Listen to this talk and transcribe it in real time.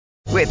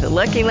With the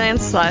Lucky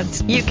Land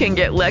Slots, you can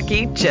get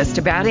lucky just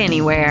about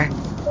anywhere.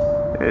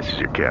 This is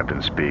your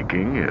captain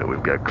speaking.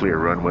 We've got clear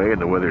runway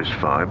and the weather's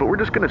fine, but we're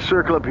just going to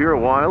circle up here a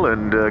while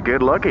and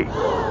get lucky.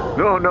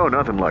 No,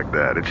 nothing like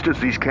that. It's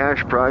just these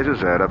cash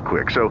prizes add up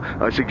quick. So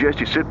I suggest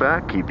you sit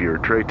back, keep your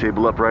tray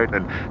table upright,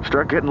 and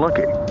start getting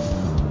lucky.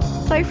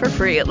 Play for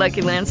free at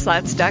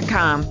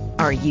LuckyLandSlots.com.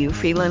 Are you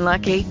feeling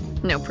lucky?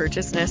 No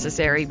purchase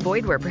necessary.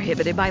 Void where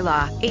prohibited by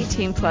law.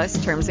 18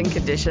 plus terms and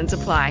conditions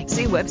apply.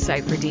 See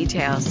website for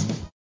details.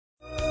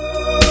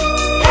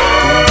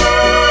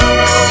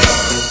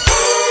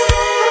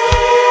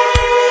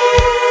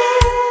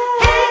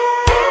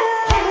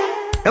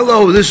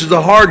 Hello, this is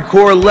the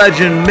hardcore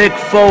legend Mick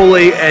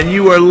Foley, and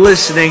you are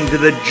listening to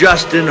The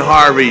Justin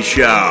Harvey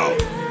Show.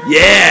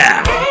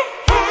 Yeah!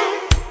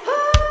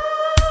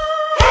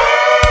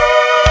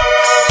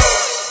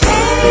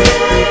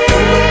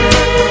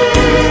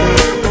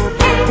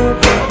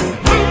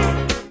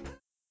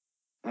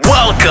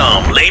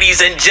 Welcome,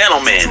 ladies and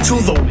gentlemen, to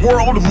the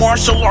World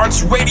Martial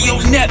Arts Radio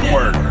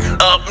Network.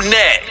 Up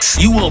next,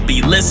 you will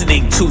be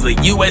listening to the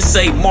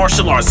USA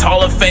Martial Arts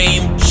Hall of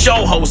Fame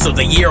Show Host of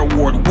the Year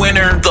Award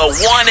winner, the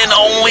one and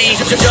only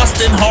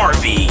Justin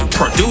Harvey,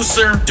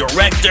 producer,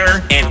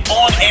 director, and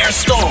on-air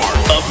star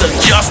of The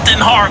Justin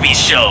Harvey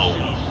Show.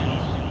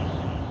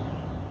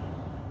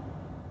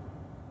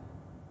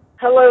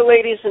 Hello,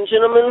 ladies and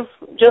gentlemen.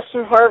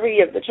 Justin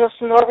Harvey of The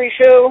Justin Harvey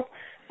Show.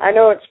 I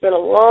know it's been a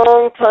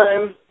long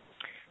time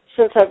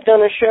since I've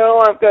done a show.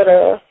 I've got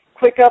a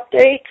quick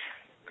update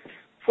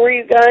for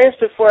you guys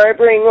before I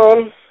bring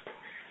on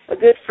a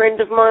good friend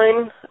of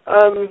mine.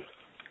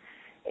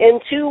 In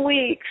 2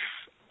 weeks,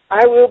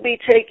 I will be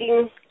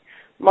taking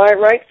my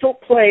rightful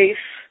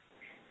place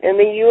in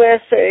the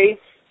USA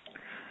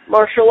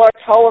Martial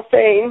Arts Hall of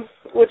Fame,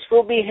 which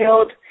will be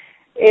held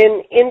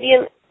in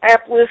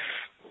Indianapolis.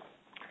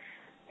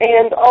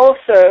 And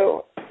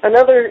also,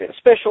 another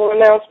special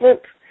announcement,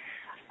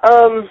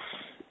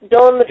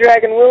 Dawn the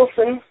Dragon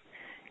Wilson,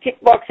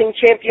 kickboxing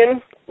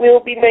champion,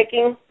 will be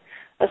making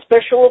a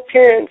special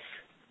appearance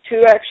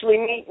to actually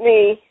meet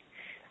me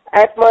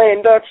at my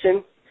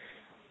induction.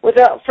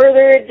 Without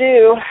further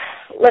ado,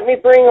 let me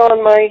bring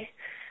on my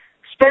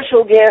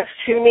special guest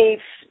who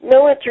needs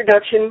no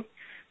introduction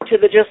to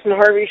the Justin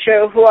Harvey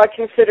Show, who I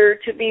consider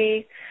to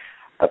be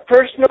a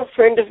personal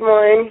friend of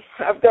mine.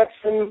 I've got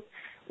some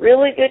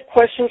really good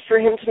questions for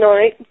him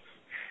tonight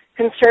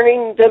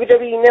concerning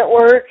WWE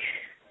Network,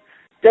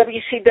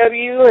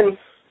 WCW, and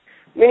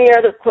many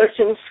other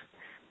questions.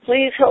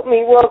 Please help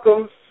me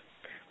welcome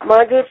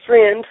my good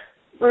friend,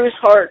 Bruce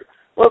Hart.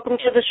 Welcome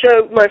to the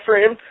show, my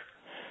friend.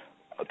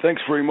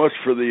 Thanks very much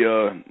for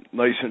the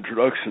nice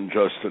introduction,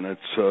 Justin.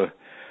 It's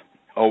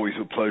always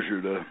a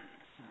pleasure to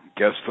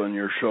guest on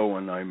your show,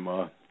 and I'm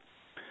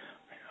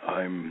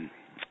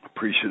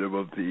appreciative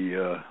of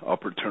the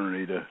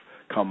opportunity to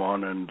come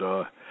on and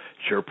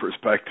share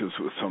perspectives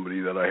with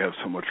somebody that I have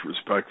so much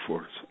respect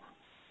for. So.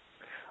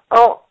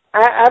 Oh,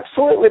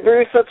 absolutely,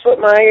 Bruce. That's what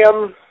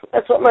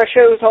my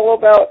show is all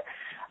about.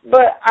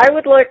 But I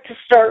would like to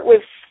start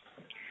with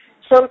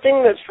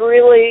something that's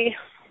really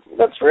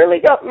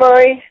got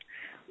my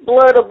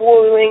blood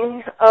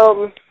a-boiling.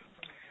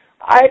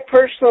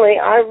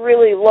 I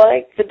really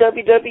like the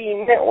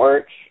WWE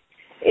Network.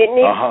 It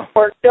needs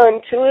work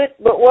done to it.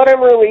 But what I'm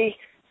really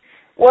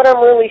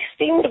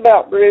steamed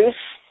about, Bruce,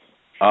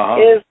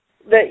 is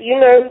that you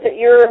know that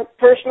you're a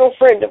personal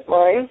friend of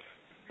mine.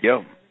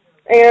 Yeah.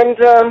 And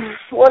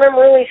what I'm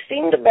really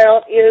steamed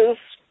about is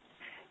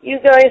you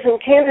guys in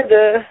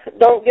Canada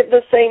don't get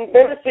the same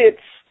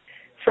benefits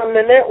from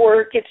the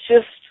network. It's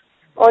just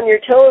on your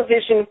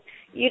television.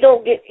 You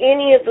don't get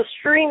any of the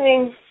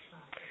streaming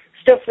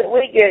stuff that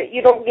we get.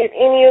 You don't get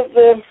any of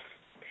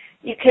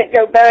you can't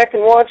go back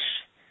and watch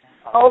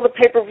all the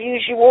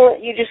pay-per-views you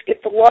want. You just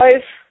get the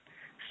live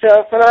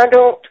stuff, and I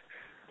don't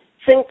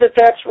think that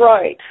that's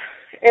right.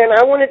 And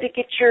I wanted to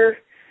get your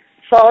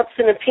thoughts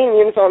and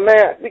opinions on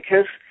that,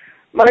 because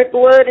my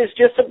blood is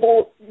just a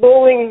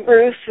boiling,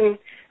 Bruce, and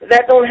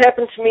that don't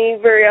happen to me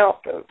very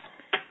often.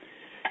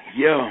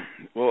 Yeah,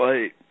 well,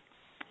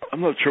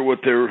 I'm not sure what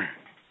their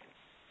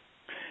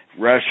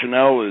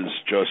rationale is,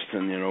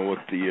 Justin. You know,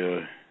 what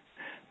the,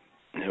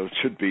 it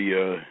should be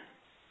the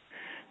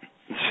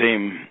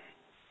same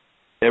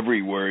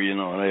everywhere, you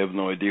know, and I have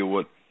no idea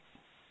what's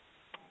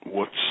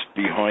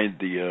behind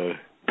the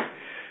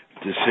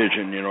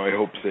decision. You know, I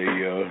hope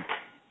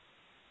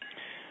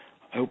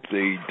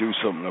they do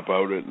something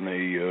about it, and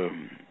they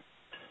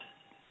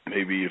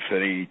maybe if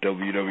any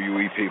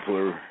WWE people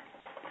are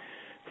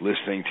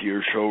listening to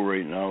your show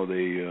right now,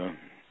 they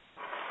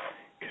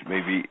could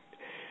maybe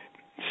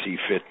see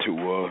fit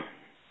to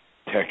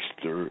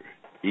text or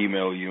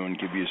email you and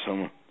give you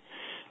some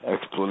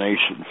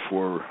explanation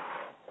for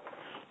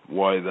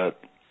why that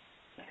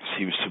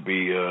seems to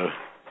be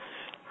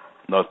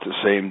not the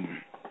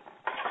same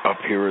up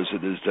here as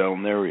it is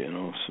down there, you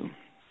know. So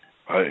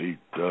I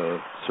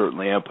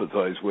certainly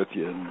empathize with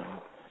you, and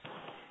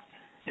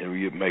you know,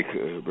 you make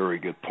a very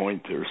good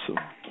point there. So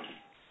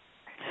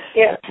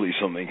yeah, hopefully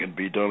something can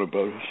be done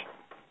about it.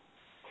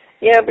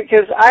 Yeah,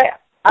 because I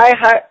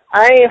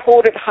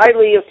hold it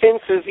highly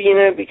offensive,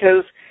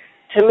 because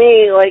to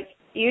me, like,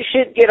 you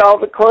should get all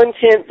the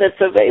content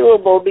that's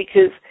available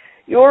because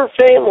your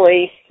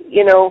family,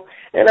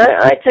 and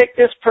I take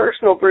this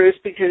personal, Bruce,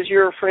 because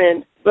you're a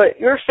friend, but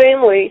your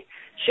family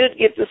should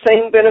get the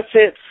same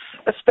benefits,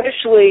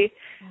 especially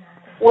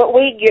what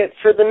we get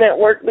for the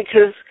network,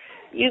 because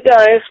you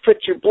guys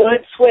put your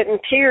blood, sweat, and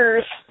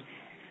tears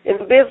in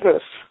the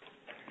business.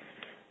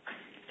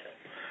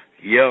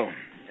 Yeah,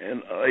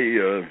 and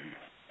I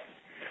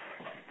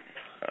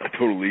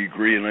totally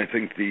agree, and I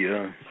think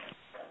the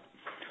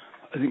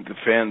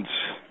fans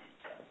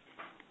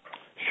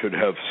should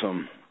have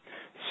some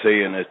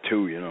say in it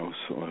too,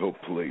 So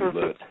hopefully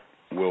that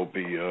will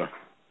be a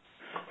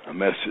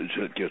message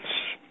that gets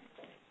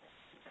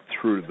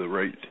through to the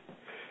right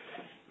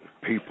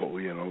people,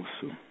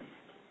 So.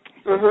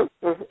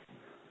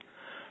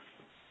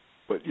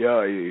 But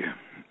yeah,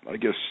 I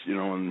guess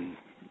and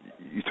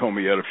you told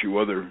me you had a few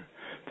other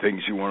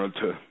things you wanted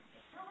to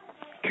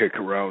kick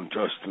around,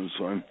 Justin.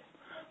 So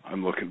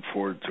I'm looking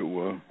forward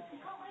to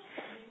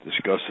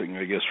discussing,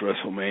 I guess,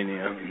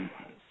 WrestleMania.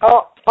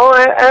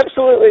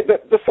 Absolutely.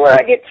 But before I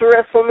get to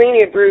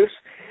WrestleMania, Bruce,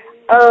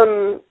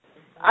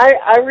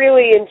 I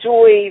really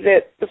enjoy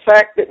the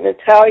fact that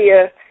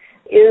Natalya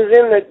is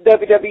in the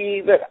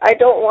WWE, but I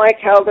don't like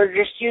how they're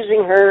just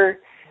using her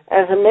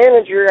as a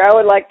manager. I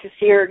would like to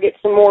see her get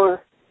some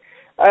more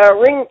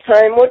ring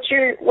time. What's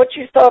your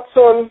thoughts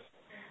on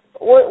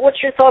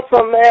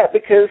that?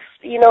 Because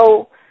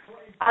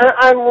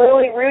I'm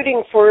really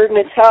rooting for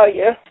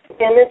Natalya,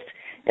 and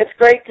it's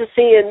great to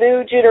see a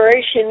new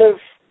generation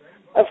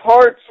of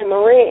hearts in the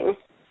ring.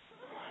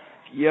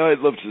 Yeah, I'd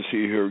love to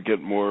see her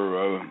get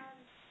more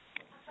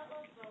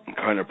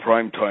kind of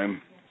prime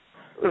time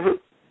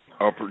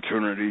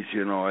opportunities.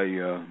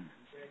 I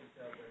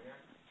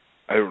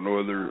don't know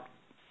whether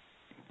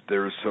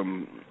there's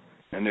some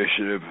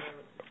initiative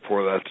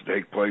for that to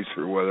take place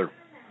or whether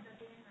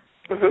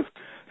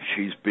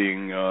she's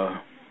being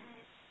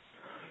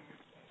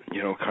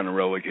kind of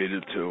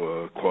relegated to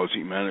a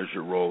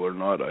quasi-manager role or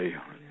not. I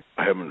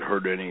haven't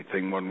heard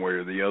anything one way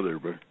or the other,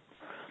 but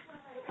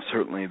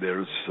certainly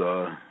there's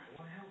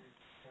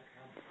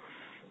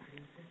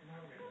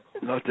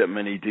not that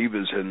many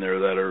divas in there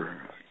that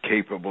are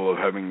capable of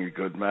having a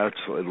good match,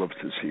 so I'd love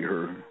to see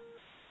her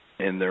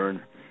in there.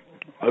 And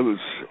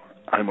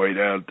I might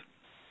add,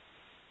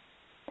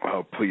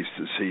 pleased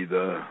to see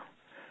the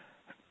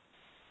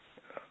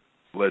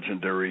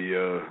legendary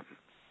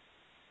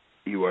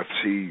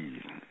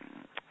UFC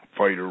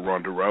fighter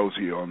Ronda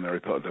Rousey on there. I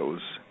thought that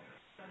was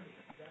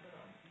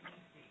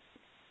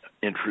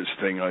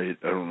interesting. I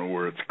don't know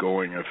where it's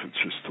going, if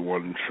it's just a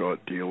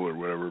one-shot deal or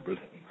whatever, but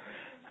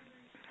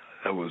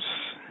that was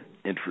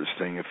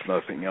interesting, if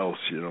nothing else,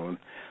 And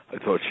I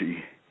thought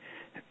she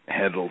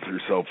handled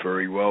herself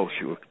very well.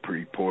 She looked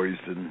pretty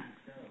poised, and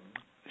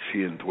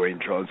she and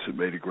Dwayne Johnson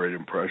made a great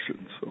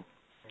impression. So.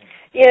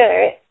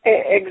 Yeah,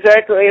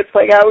 exactly. It's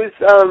like I was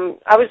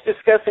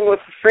discussing with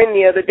a friend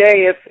the other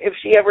day, if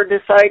she ever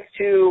decides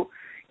to,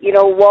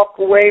 walk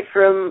away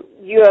from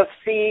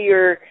UFC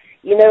or,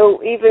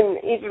 even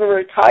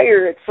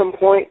retire at some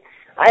point,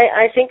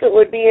 I think it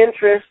would be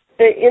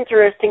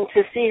interesting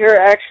to see her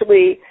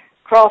actually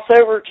cross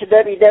over to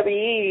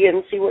WWE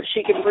and see what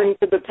she can bring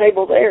to the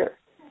table there.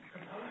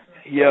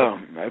 Yeah,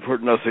 I've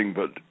heard nothing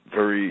but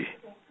very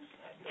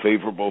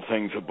favorable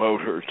things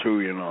about her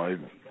too. I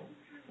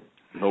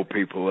know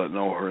people that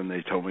know her, and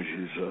they tell me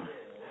she's a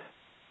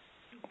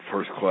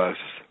first-class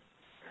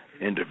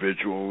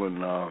individual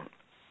and a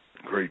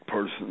great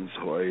person.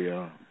 So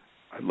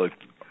I'd like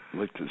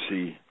to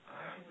see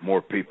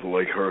more people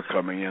like her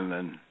coming in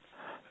and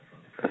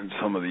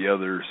some of the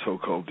other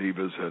so-called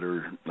divas that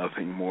are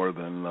nothing more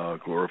than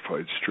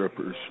glorified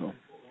strippers. So.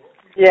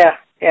 Yeah.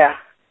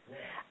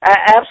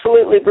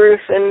 Absolutely,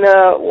 Bruce. And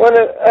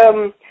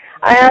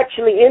I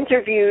actually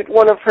interviewed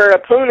one of her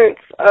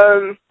opponents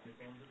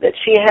that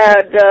she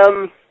had,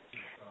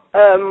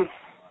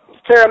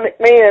 Sarah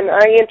McMahon.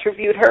 I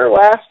interviewed her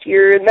last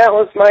year, and that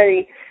was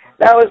my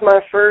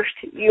first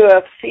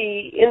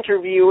UFC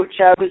interview, which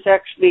I was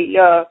actually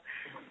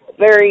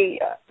very,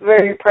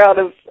 very proud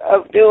of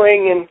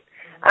doing. And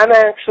I'm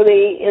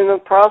actually in the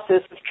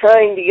process of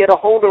trying to get a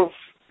hold of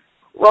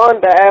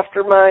Rhonda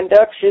after my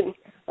induction.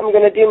 I'm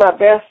going to do my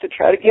best to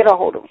try to get a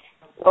hold of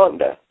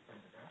Rhonda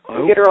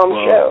and get her on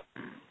the show.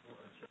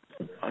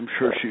 I'm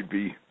sure if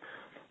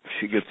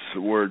she gets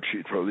the word,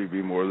 she'd probably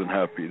be more than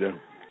happy to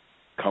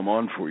come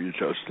on for you,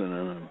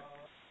 Justin,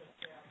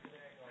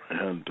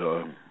 and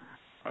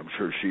I'm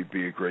sure she'd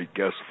be a great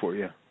guest for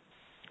you.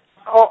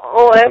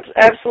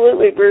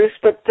 Absolutely, Bruce.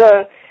 But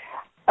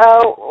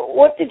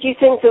what did you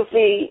think of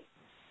the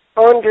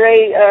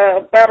Andre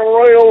Battle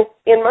Royal?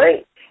 In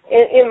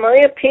my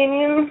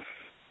opinion,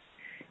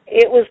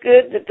 it was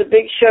good that the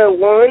Big Show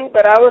won,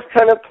 but I was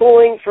kind of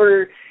pulling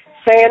for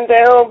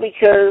Sandow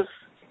because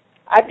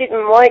I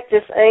didn't like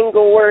this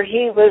angle where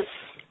he was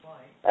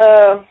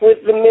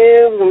with the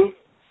Miz, and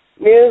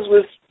Miz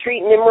was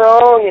treating him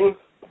wrong, and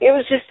it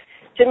was just,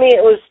 to me,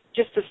 it was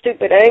just a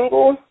stupid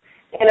angle,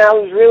 and I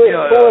was really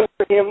pulling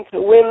for him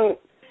to win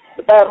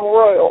the Battle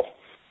Royal.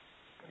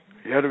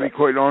 Yeah, to be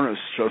quite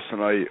honest,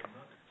 Justin,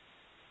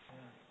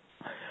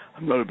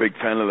 I'm not a big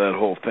fan of that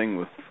whole thing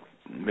with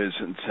Miz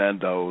and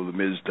Sandow, the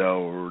Mizdow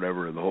or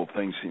whatever. The whole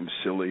thing seems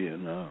silly,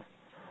 and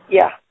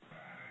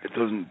it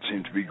doesn't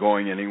seem to be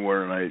going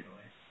anywhere, and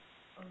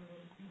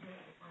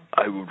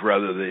I would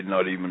rather they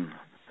not even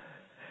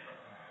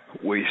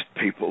waste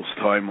people's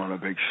time on a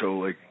big show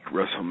like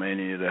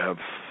WrestleMania to have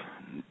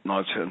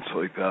nonsense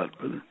like that.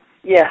 But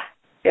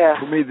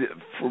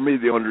for me,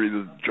 the Andre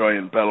the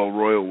Giant Battle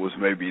Royal was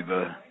maybe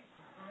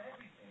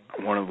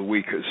one of the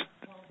weakest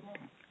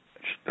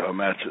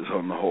matches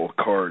on the whole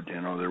card.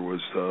 You know, there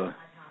was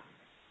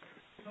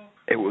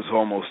it was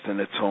almost in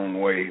its own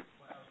way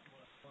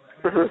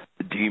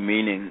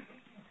demeaning,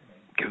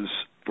 because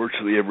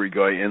virtually every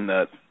guy in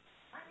that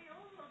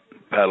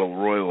Battle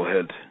Royal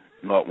had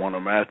not won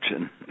a match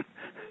in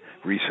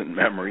recent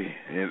memory.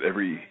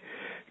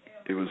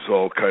 It was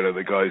all kind of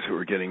the guys who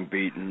were getting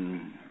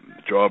beaten,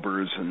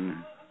 jobbers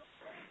and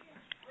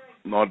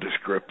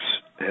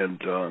nondescripts,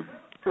 and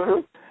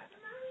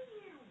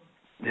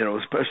you know,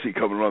 especially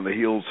coming on the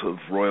heels of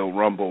Royal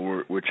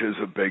Rumble, which is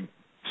a big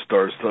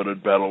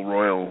star-studded Battle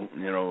Royal,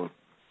 you know,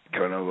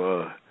 kind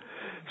of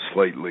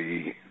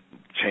slightly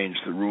changed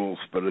the rules,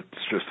 but it's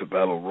just a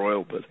Battle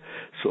Royal. But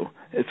so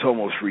it's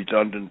almost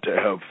redundant to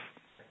have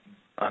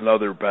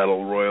another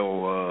Battle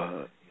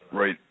Royal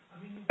right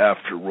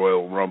after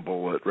Royal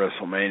Rumble at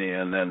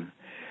WrestleMania, and then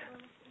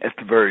at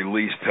the very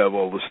least have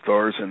all the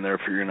stars in there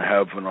if you're going to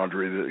have an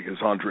Andre,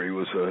 because Andre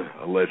was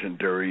a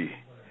legendary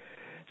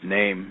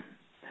name,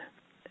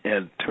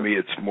 and to me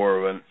it's more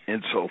of an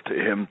insult to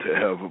him to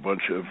have a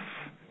bunch of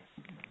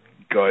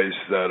guys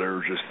that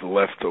are just the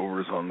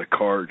leftovers on the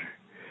card,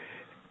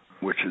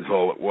 which is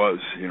all it was.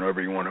 You know,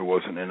 everyone who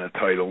wasn't in a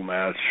title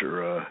match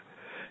or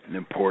an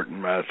important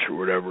match or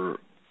whatever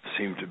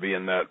seemed to be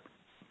in that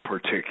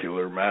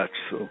particular match.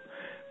 So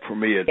for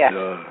me,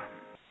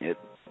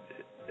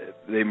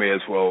 they may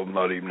as well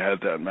not even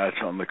had that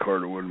match on the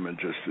card. It would have been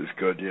just as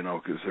good, you know,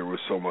 because there was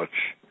so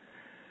much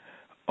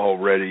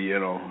already. You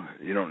know,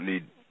 you don't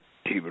need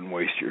to even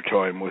waste your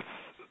time with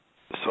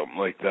something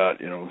like that,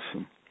 you know.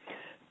 So,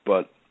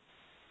 but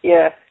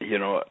you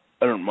know,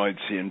 I don't mind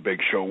seeing Big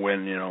Show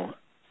win, you know.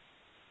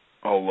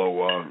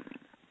 Although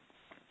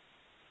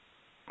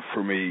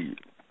for me,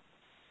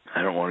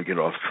 I don't want to get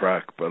off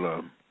track, but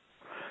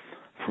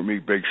for me,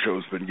 Big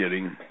Show's been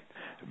getting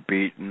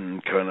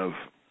beaten, kind of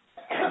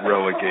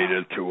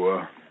relegated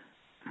to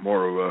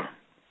more of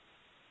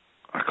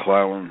a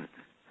clown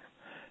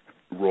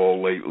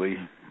role lately.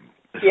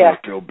 I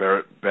feel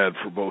bad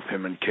for both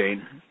him and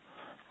Kane,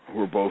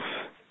 who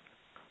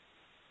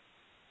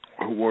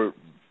were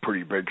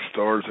pretty big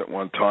stars at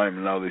one time,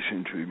 and now they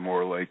seem to be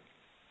more like,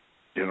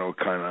 you know,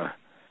 kind of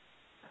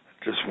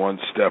just one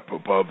step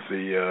above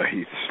the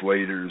Heath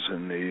Slaters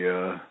and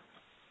the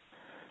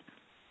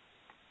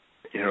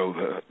you know,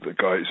 the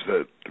guys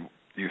that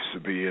used to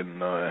be in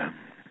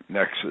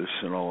Nexus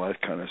and all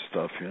that kind of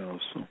stuff, you know.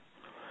 So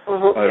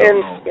I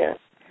don't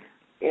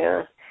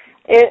know.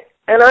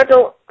 And I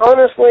don't,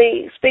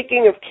 honestly,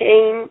 speaking of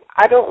Kane,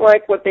 I don't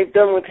like what they've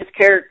done with his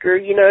character.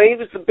 You know, he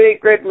was the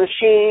big red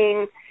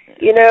machine,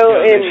 you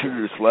know. Yeah, they should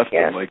have just left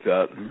him like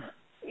that.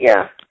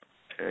 Yeah,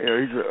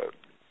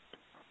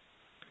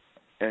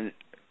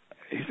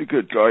 he's a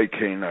good guy,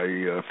 Kane.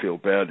 I feel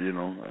bad, you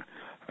know.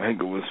 I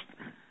think it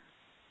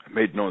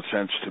made no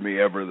sense to me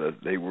ever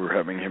that they were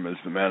having him as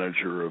the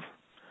manager of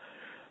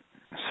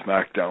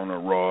SmackDown or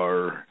Raw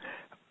or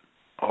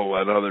all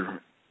that other.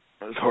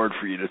 It's hard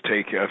for you to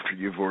take after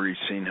you've already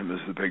seen him as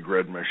the big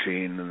red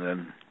machine, and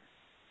then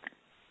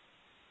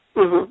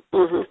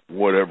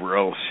whatever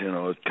else, you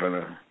know. It kind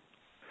of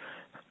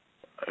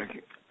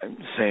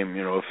same,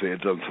 you know. If they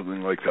had done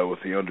something like that with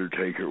the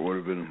Undertaker, it would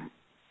have been,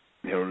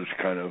 you know, just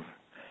kind of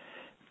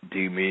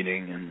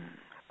demeaning and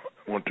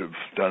wouldn't have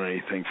done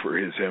anything for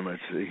his image.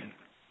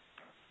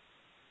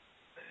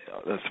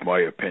 That's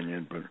my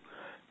opinion, but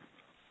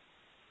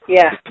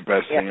it's the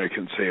best thing I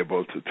can say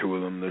about the two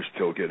of them. They're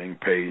still getting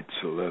paid,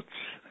 so that's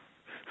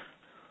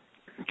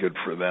good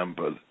for them,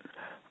 but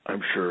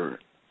I'm sure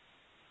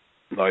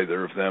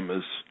neither of them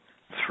is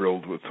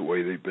thrilled with the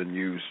way they've been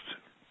used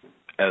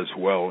as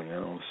well, you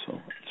know,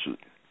 so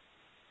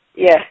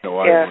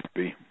I would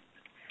be.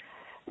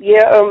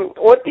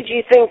 What did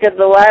you think of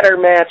the ladder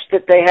match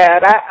that they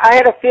had? I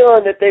had a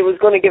feeling that they was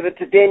going to give it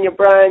to Daniel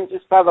Bryan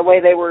just by the way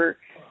they were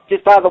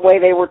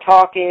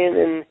talking,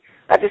 and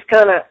I just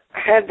kind of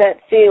had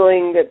that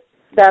feeling that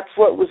that's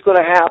what was going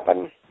to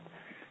happen.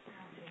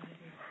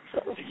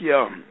 So.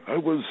 Yeah, I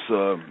was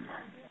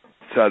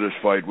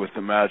satisfied with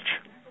the match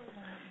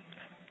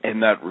in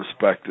that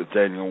respect that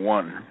Daniel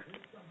won.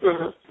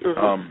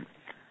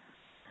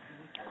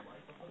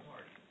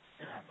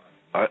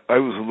 I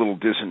was a little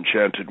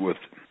disenchanted with.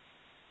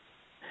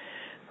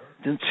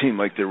 Didn't seem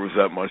like there was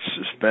that much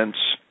suspense.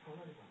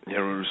 You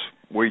know, there was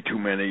way too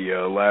many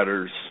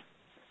ladders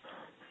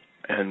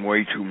and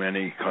way too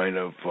many kind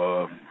of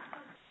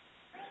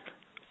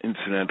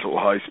incidental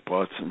high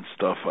spots and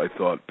stuff, I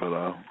thought,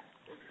 but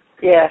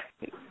Yeah.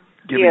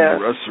 giving the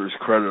wrestlers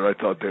credit, I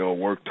thought they all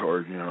worked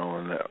hard,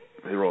 and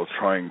they were all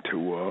trying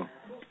to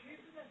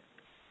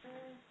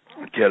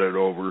get it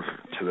over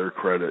to their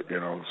credit,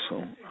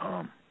 so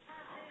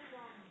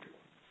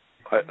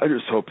I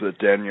just hope that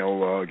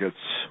Daniel gets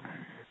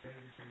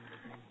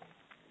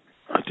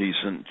a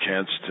decent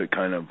chance to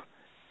kind of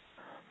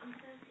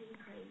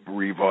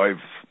revive.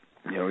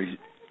 He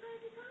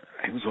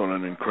was on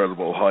an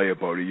incredible high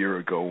about a year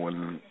ago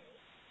when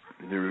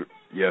there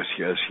yes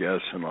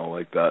and all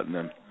like that, and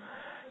then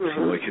I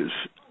feel like his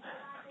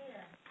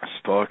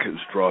stock has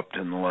dropped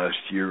in the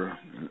last year,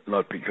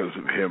 not because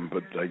of him,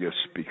 but I guess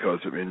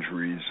because of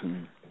injuries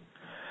and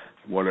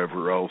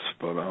whatever else.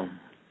 But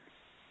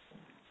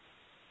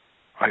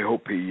I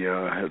hope he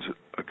has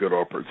a good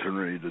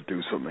opportunity to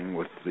do something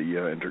with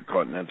the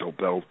Intercontinental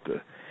belt.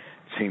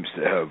 Seems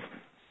to have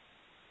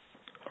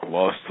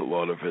lost a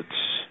lot of its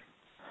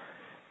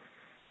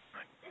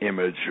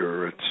image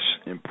or its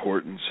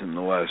importance in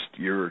the last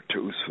year or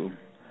two. So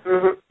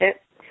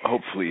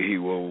hopefully he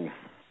will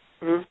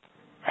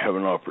have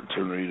an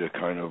opportunity to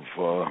kind of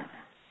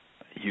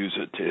use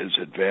it to his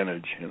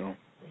advantage,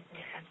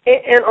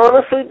 And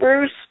honestly,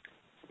 Bruce,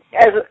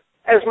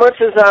 as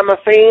much as I'm a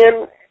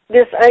fan,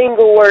 this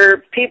angle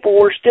where people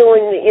were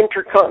stealing the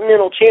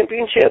Intercontinental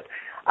Championship,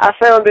 I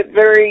found it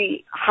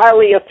very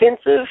highly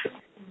offensive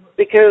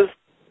because,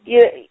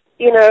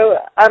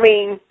 I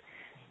mean,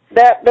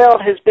 that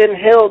belt has been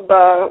held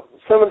by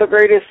some of the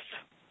greatest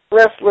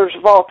wrestlers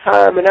of all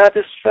time, and I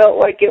just felt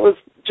like it was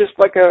just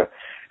like a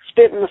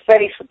spit in the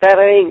face with that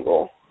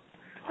angle.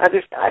 I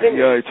didn't.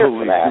 Yeah, I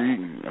totally agree,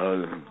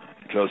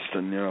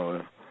 Justin.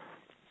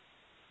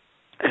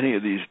 Any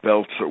of these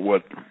belts are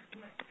what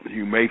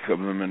you make of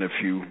them, and if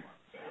you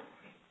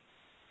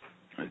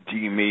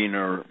demean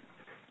or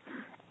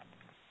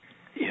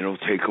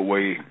take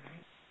away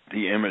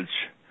the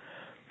image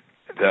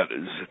that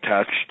is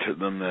attached to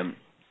them, then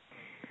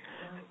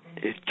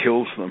it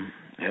kills them.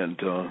 And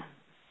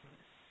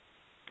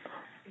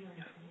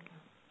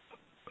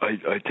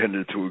I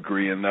tended to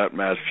agree in that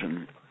match,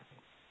 and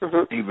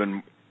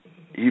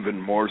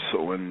even more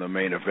so in the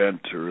main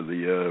event, or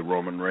the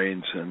Roman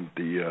Reigns and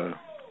the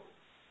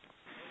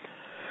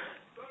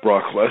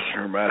Brock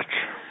Lesnar match.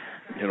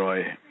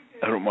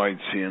 I don't mind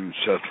seeing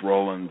Seth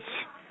Rollins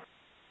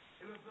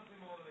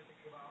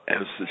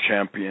as the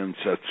champion.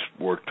 Seth's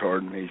worked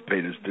hard and he's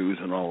paid his dues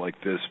and all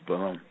like this,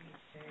 but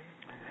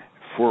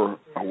for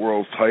a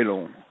world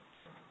title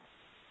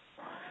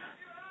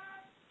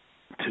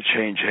to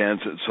change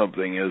hands at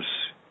something as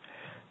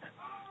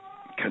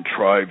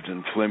contrived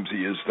and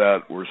flimsy as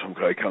that, where some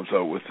guy comes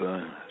out with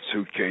a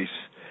suitcase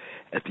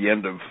at the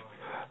end of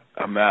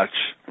a match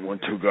when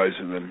two guys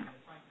have been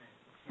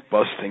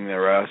busting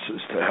their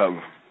asses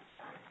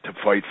to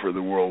fight for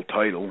the world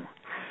title.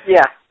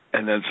 Yeah.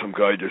 And then some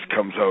guy just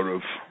comes out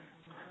of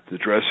the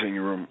dressing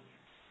room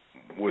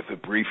with a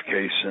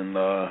briefcase and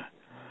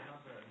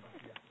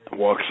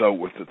walks out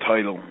with the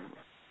title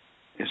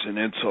is an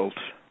insult.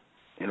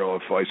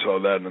 If I saw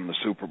that in the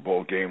Super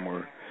Bowl game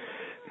where,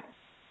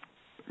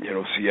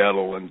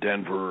 Seattle and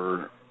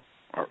Denver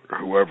or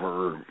whoever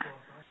are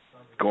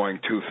going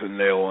tooth and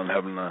nail and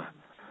having a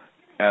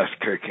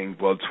ass-kicking,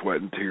 blood,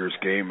 sweat, and tears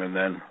game, and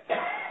then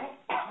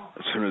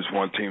as soon as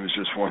one team has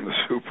just won the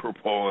Super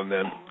Bowl and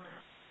then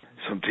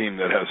some team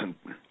that hasn't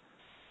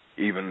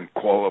even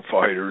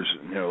qualified, or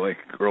like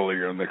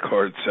earlier in the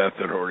card, Seth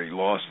had already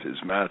lost his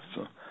match,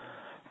 so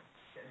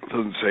it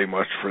doesn't say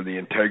much for the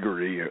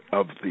integrity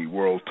of the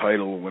world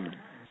title when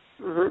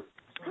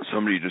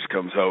somebody just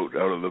comes out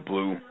of the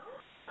blue,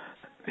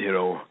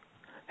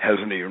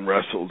 hasn't even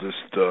wrestled,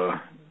 just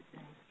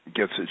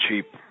gets a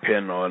cheap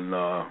pin on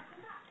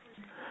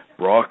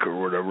Brock or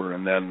whatever,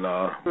 and then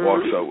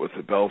walks out with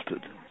the belt.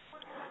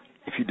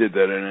 If you did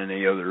that in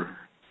any other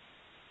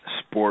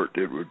sport,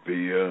 it would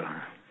be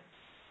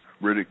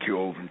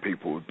ridiculed and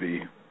people would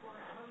be,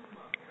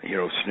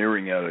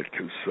 sneering at it,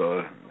 because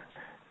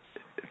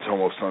it's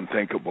almost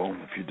unthinkable.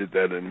 If you did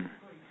that in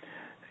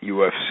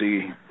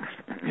UFC,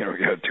 you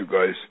had two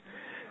guys,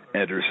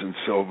 Anderson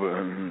Silva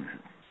and,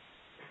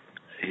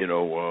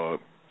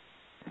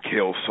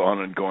 Chael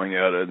Sonnen going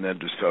at it, and then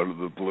just out of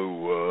the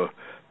blue,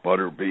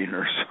 Butterbean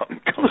or something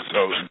comes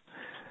out and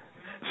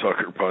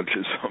sucker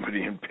punches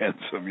somebody and pins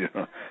them,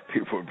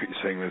 People would be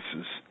saying this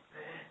is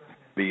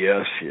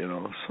BS,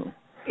 so.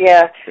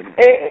 Yeah.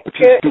 Which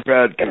is too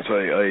bad, because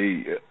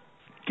I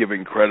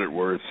giving credit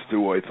where it's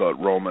due, I thought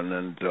Roman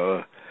and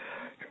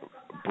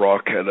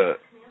Brock had a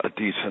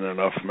decent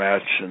enough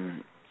match,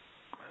 and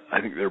I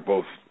think they're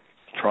both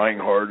trying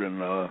hard,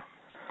 and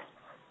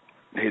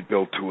they'd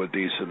built to a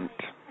decent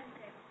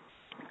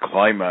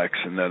climax,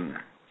 and then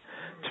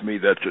to me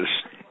that just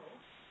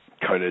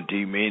kind of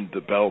demeaned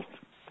the belt.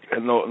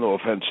 And no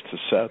offense to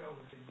Seth.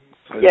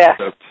 Yeah.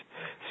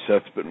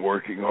 Seth's been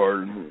working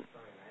hard and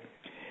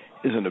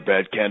isn't a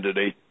bad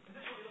candidate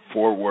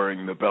for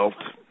wearing the belt,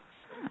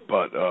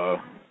 but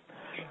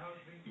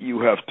you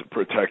have to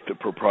protect the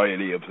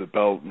propriety of the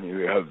belt, and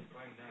you have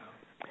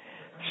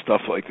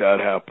stuff like that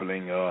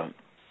happening,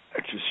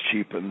 it just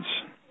cheapens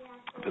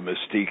the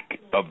mystique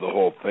of the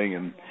whole thing,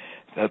 and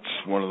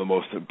that's one of the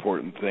most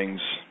important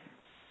things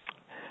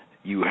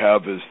you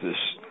have is this,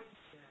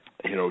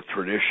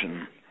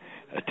 tradition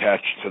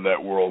attached to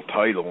that world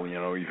title.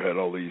 You've had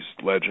all these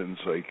legends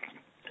like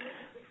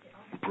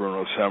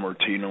Bruno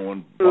Sammartino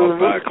and Bob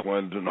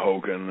Backlund and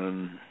Hogan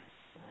and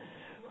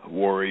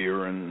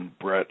Warrior and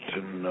Brett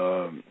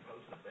and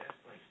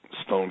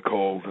Stone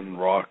Cold and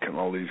Rock, and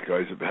all these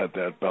guys have had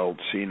that belt,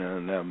 Cena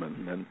and them,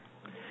 and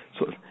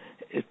so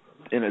it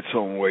in its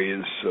own way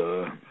is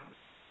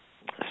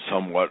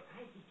somewhat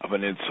of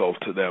an insult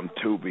to them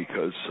too,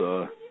 because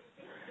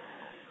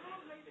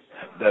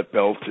that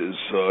belt is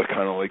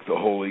kind of like the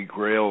holy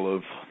grail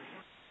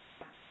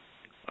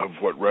of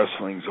what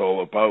wrestling's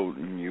all about,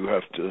 and you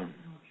have to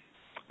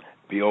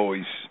be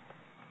always,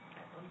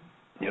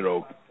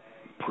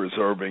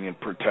 preserving and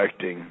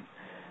protecting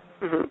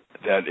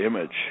that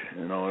image.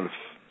 And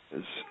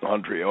as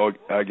Andre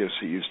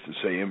Agassi used to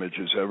say, image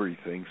is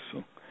everything.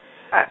 So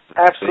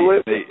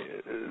absolutely,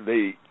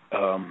 they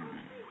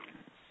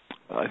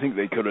I think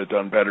they could have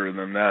done better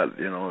than that.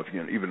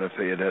 Even if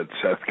they had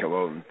Seth come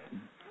out and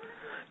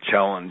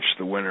challenge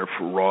the winner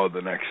for Raw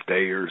the next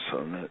day or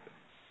something, it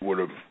would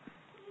have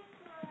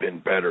been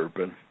better.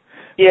 But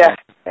yeah.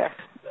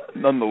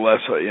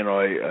 Nonetheless,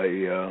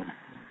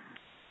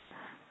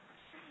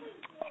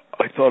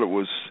 I thought it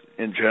was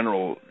in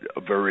general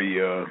a very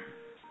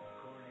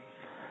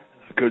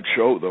good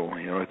show, though.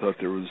 I thought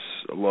there was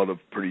a lot of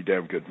pretty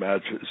damn good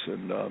matches,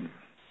 and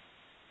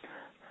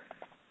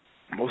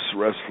most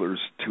wrestlers,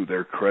 to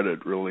their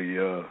credit, really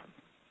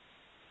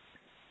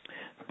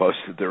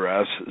busted their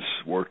asses,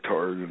 worked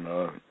hard, and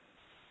I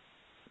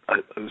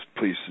was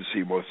pleased to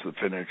see most of the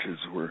finishes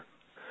were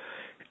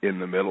in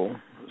the middle.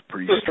 It was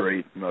pretty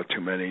straight, not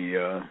too many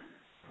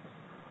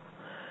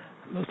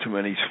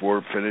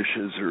swerve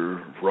finishes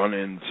or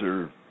run-ins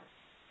or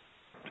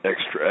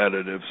extra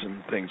additives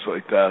and things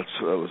like that.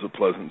 So that was a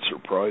pleasant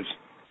surprise.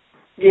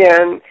 Yeah,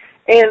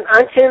 and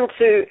I tend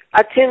to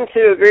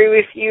agree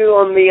with you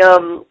on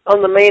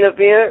the main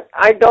event.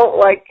 I don't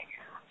like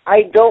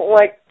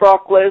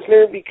Brock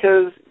Lesnar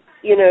because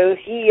he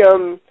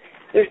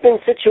there's been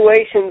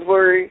situations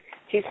where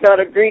he's not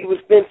agreed with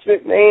Vince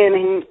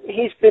McMahon.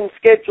 He's been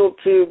scheduled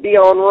to be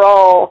on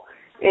Raw,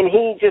 and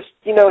he just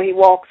he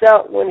walks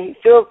out when he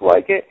feels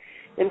like it.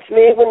 And to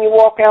me, when you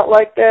walk out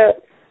like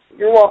that,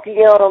 you're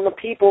walking out on the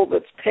people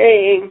that's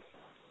paying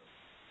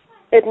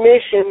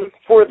admission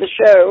for the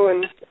show,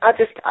 and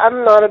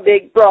I'm not a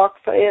big Brock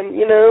fan,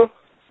 Yeah,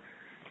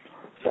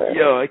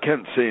 I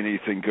can't say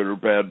anything good or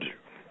bad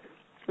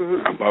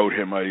about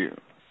him. I've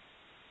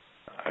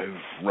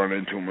run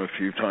into him a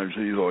few times.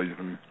 He's always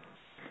been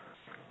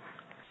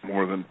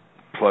more than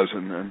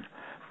pleasant, and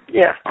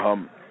yeah.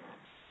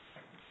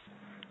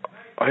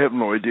 I have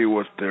no idea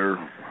what their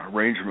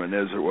arrangement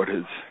is or what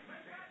his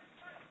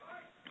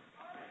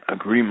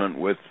agreement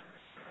with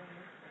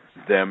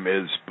them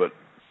is, but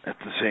at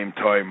the same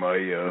time,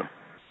 I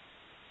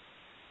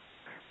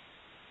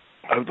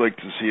would like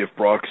to see if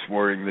Brock's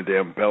wearing the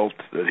damn belt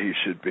that he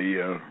should be.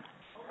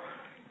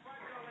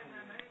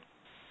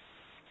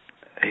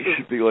 He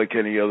should be like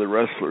any other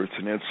wrestler. It's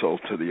an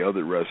insult to the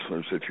other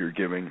wrestlers if you're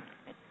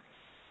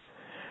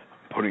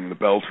putting the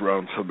belt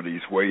around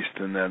somebody's waist,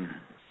 and then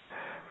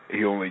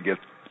he only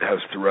has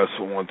to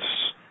wrestle once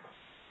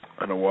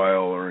in a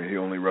while, or he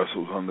only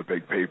wrestles on the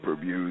big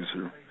pay-per-views,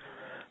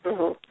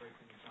 or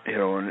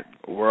and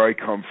where I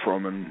come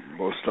from, and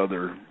most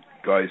other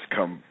guys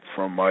come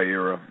from my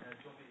era,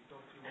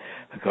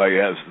 the guy who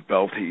has the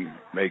belt, he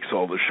makes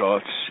all the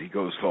shots, he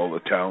goes to all the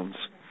towns,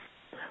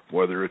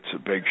 whether it's a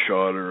big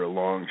shot or a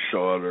long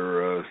shot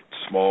or a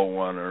small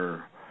one,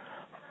 or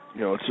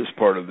it's just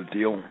part of the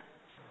deal.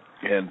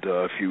 And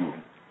if you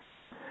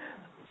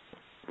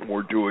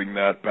were doing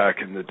that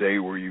back in the day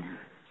where you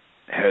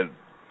had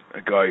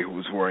a guy who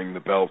was wearing the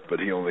belt, but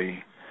he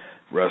only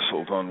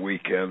wrestled on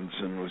weekends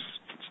and was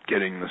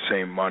getting the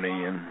same money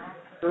and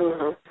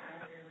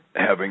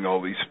having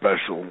all these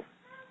special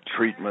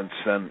treatments,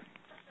 then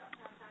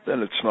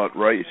it's not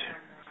right.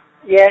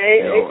 Yeah,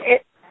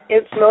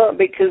 it's not,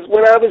 because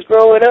when I was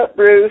growing up,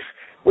 Bruce,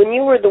 when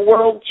you were the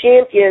world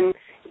champion,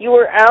 you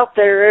were out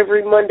there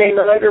every Monday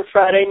night or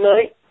Friday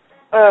night,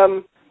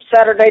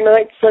 Saturday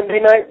night, Sunday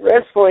night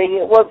wrestling.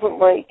 It wasn't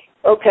like,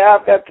 okay,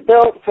 I've got the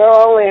belt, so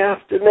I only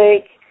have to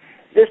make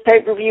this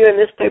pay-per-view and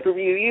this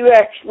pay-per-view. You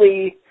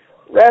actually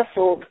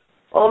wrestled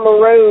on the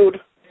road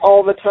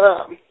all the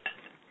time.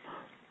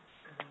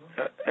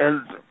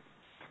 And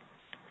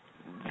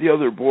the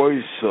other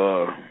boys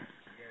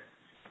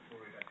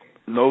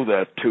know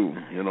that too.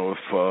 If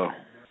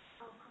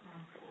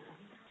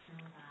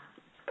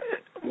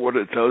what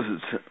it does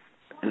is,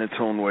 in its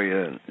own way,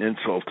 an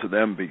insult to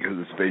them, because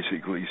it's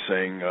basically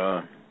saying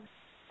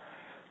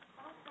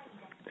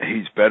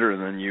he's better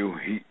than you.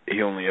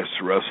 He only has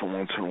to wrestle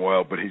once in a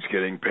while, but he's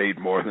getting paid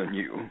more than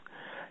you,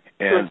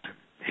 and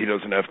he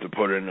doesn't have to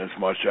put in as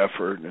much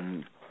effort,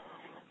 and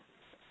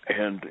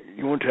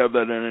you won't have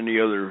that in any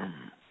other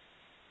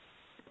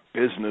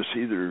business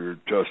either,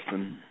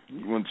 Justin.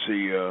 You wouldn't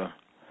see,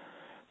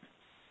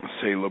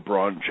 say,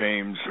 LeBron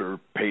James or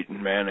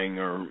Peyton Manning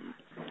or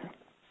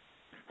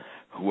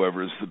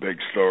whoever's the big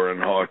star in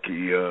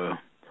hockey,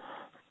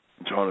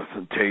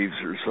 Jonathan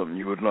Taves or something.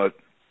 You would not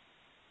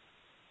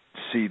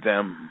see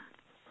them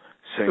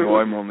saying, "Oh,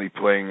 I'm only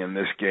playing in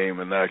this game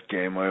and that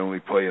game. I only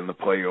play in the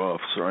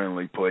playoffs, or I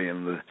only play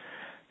in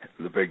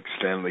the big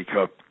Stanley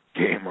Cup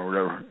game," or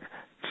whatever.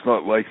 It's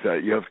not like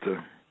that. You have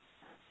to,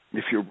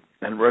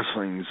 and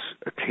wrestling's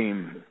a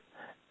team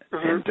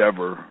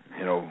endeavor,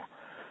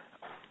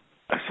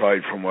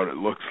 aside from what it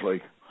looks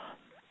like.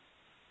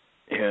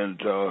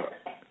 And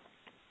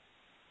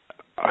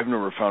I've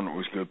never found it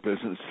was good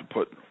business to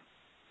put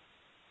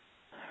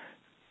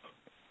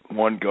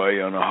one guy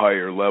on a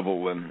higher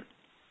level than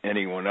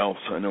anyone else.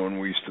 I know when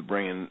we used to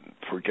bring in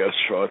for guest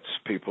shots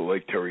people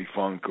like Terry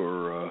Funk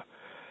or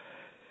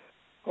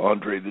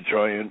Andre the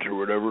Giant or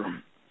whatever,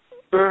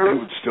 they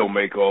would still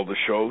make all the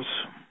shows.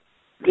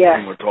 Yeah.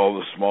 And with all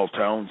the small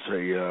towns,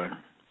 they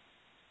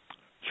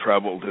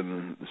traveled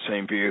in the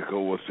same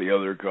vehicle with the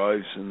other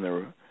guys, and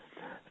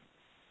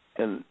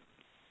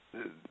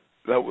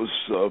that was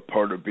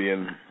part of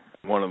being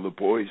one of the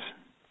boys.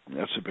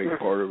 That's a big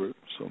part of it.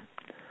 So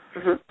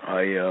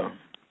I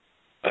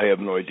have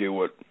no idea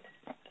what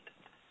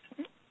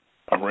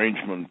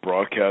arrangement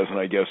Brock has, and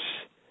I guess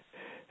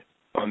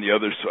on the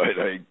other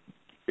side,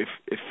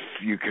 if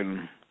you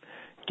can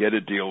get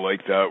a deal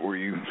like that where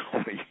you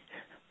only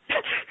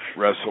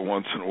wrestle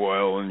once in a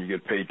while and you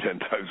get paid 10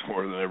 times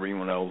more than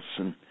everyone else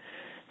and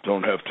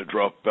don't have to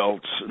drop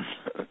belts,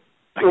 and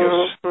I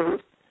guess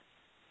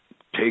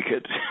take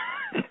it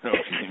if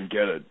you can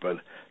get it, but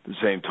at the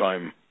same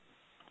time,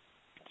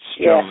 it's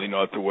generally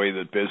not the way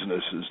that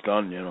business is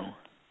done,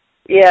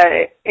 Yeah,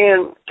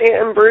 and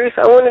Bruce,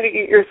 I wanted to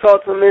get your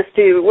thoughts on this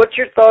too. What's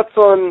your thoughts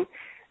on,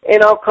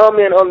 and I'll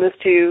comment on this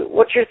too,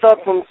 what's your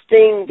thoughts on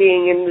Sting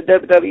being in the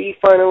WWE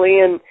finally?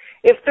 And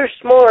if they're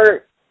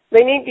smart,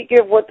 they need to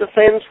give the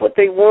fans what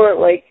they want.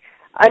 Like,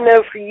 I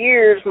know for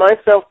years,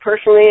 myself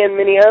personally and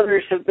many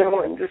others have been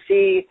wanting to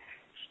see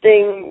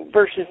Sting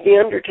versus The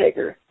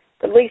Undertaker,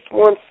 at least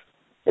once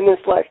in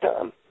this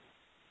lifetime.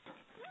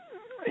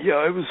 Yeah,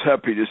 I was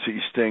happy to see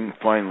Sting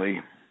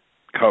finally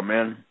come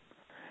in.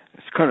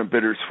 It's kind of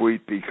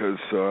bittersweet because,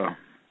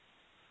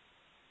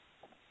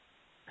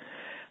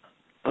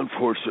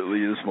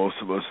 unfortunately, as most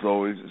of us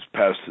know, he's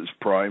past his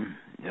prime,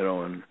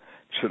 and it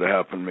should have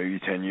happened maybe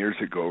 10 years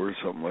ago or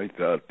something like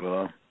that.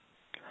 But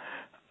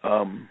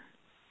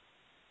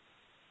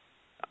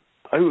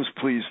I was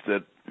pleased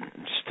that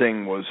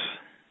Sting was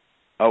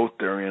out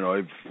there.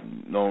 I've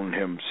known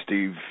him,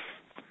 Steve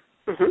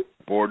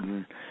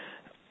Borden,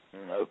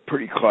 a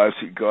pretty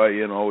classy guy,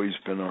 and always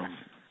been a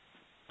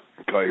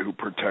guy who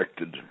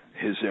protected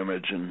his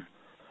image,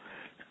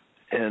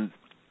 and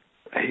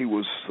he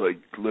was like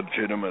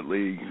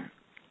legitimately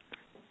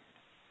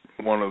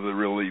one of the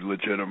really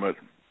legitimate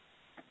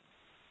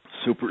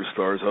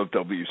superstars of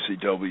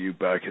WCW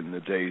back in the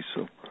day.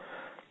 So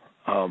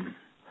I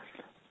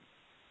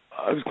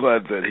was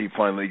glad that he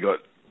finally got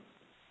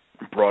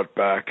brought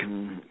back,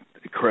 and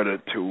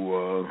credit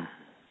to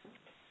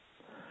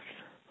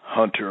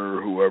Hunter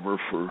or whoever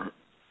for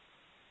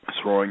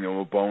throwing him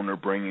a bone or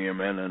bringing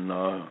him in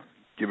and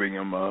giving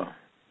him a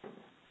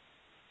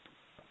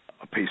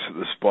piece of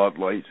the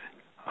spotlight.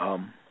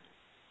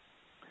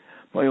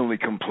 My only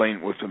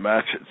complaint with the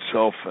match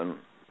itself, and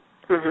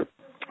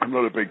I'm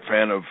not a big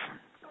fan of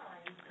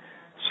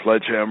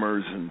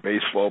sledgehammers and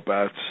baseball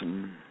bats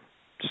and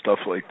stuff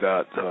like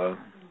that.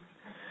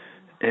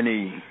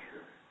 Any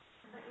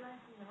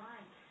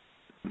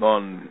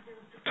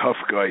non-tough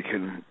guy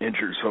can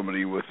injure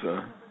somebody with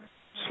a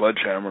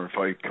sledgehammer. If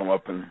I come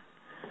up and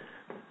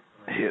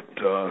hit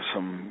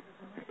some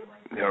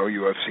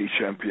UFC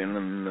champion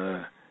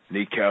in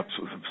kneecaps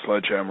with a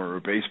sledgehammer or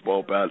a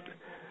baseball bat,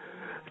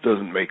 it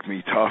doesn't make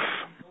me tough,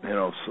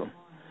 so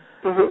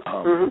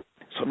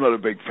I'm not a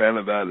big fan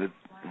of that. It,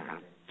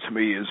 to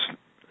me,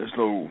 there's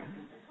no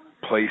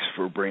place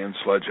for bringing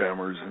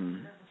sledgehammers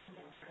and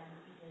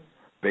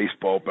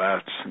baseball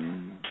bats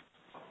and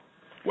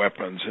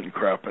weapons and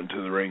crap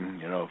into the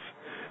ring.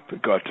 If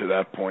it got to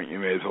that point, you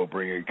may as well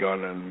bring a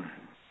gun, and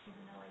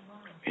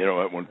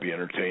that wouldn't be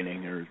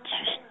entertaining, or it's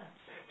just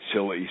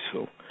silly.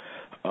 So,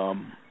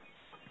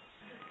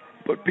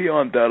 but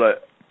beyond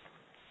that,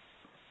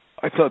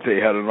 I thought they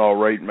had an all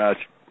right match.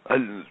 I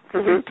didn't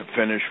think the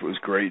finish was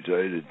great.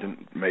 It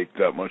didn't make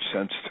that much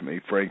sense to me,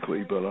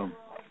 frankly. But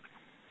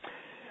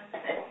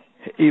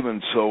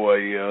even so,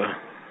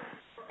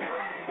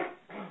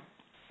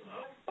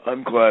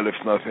 I'm glad, if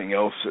nothing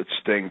else, that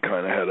Sting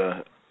kind of had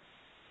a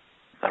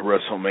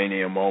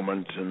WrestleMania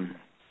moment, and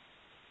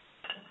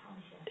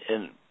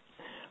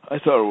I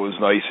thought it was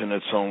nice in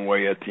its own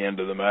way at the end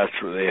of the match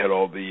where they had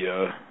all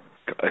the,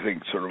 I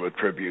think, sort of a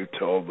tribute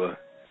to all the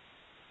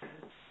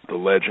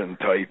legend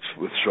types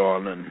with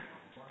Shawn and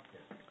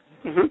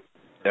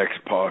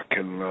X-Pac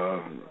and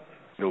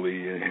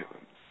Billy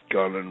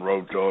Gunn and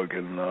Road Dogg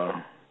and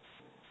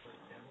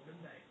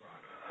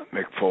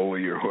Mick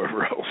Foley or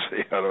whoever else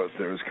they had out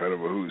there. It was kind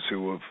of a who's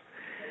who of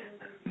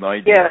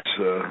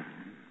 90s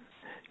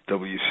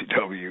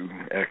WCW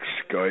X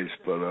guys,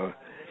 but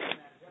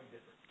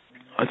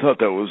I thought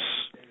that was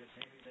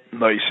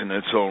nice in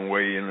its own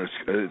way, and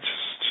it's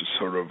just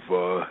sort of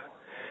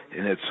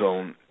in its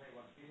own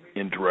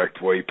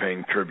indirect way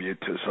paying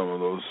tribute to some of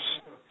those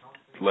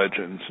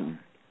legends, and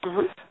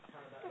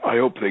I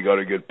hope they got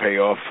a good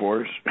payoff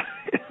for it.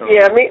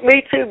 Yeah,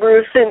 me too,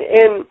 Bruce.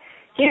 And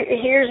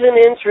here's an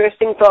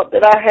interesting thought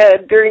that I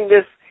had during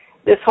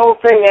this whole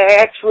thing. I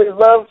actually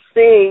loved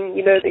seeing,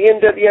 the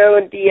NWO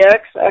and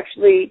DX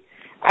actually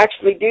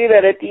do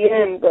that at the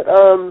end. But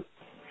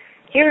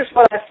here's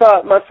what I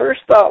thought. My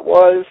first thought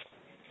was,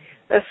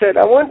 I said,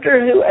 I wonder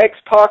who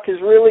X-Pac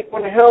is really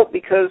going to help,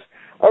 because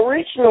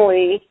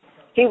originally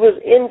he was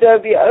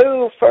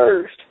NWO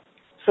first.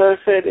 So I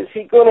said, is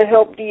he going to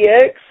help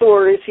DX,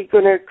 or is he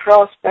going to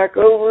cross back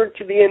over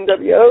to the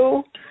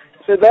NWO?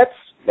 So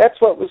that's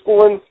what was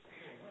going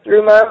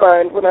through my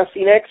mind when I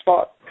seen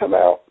X-Pac come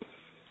out.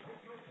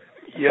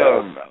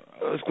 Yeah,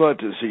 I was glad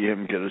to see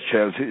him get a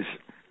chance. He's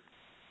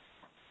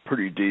a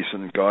pretty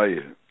decent guy.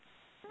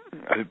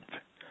 I've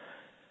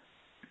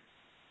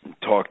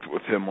talked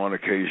with him on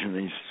occasion.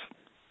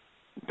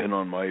 He's been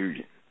on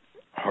my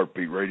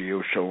Heartbeat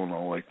radio show and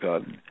all like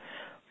that.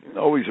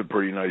 Always a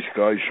pretty nice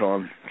guy,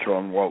 Sean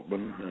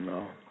Waltman, and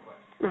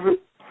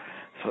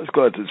so I was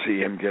glad to see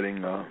him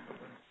getting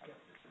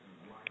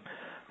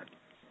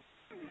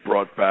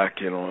brought back.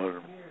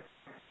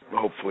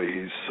 Hopefully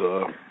he's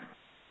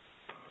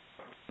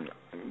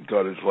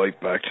got his life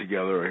back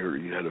together. I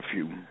heard he had a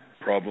few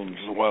problems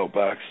a while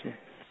back. So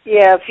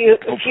yeah,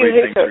 hopefully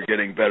things are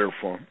getting better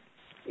for him.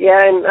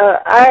 Yeah, and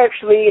I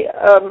actually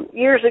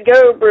years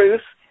ago,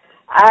 Bruce,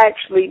 I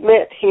actually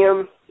met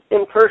him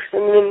in person,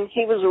 and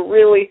he was a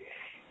really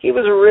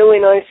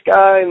nice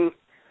guy, and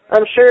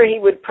I'm sure he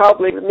would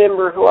probably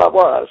remember who I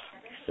was.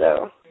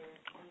 So.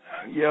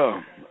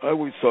 Yeah, I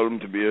always thought him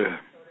to be a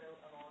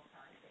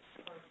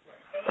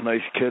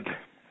nice kid,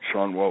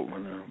 Sean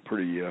Waltman,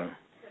 pretty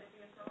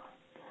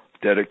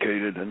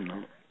dedicated,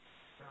 and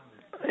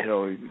he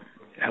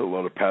had a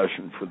lot of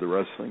passion for the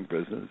wrestling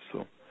business.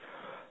 So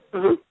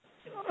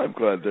I'm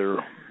glad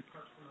they're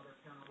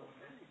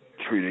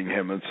treating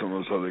him and some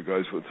of those other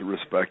guys with the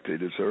respect they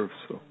deserve.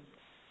 So.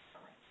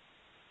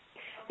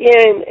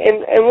 Yeah,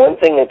 and one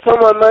thing that's on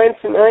my mind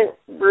tonight,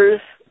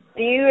 Bruce,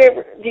 do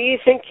you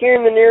think here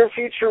in the near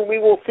future we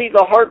will see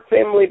the Hart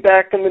family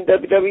back in the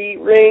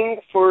WWE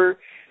ring for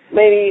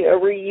maybe a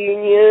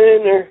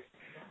reunion or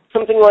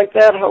something like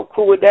that? How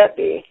cool would that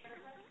be?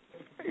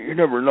 You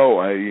never know.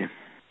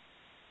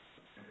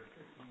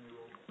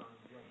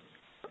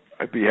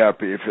 I'd be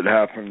happy if it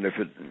happened. If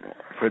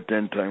it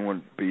didn't, I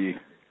wouldn't be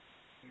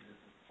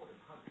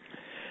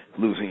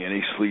losing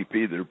any sleep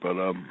either. But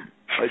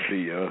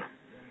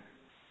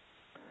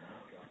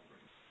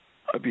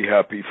I'd be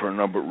happy for a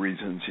number of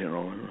reasons. I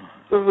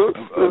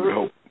would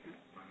hope,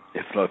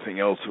 if nothing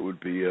else, it would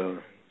be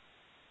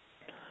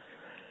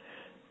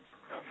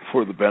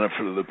for the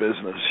benefit of the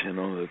business.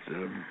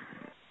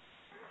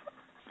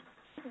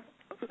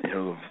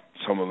 That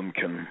some of them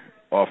can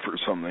offer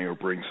something or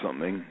bring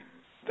something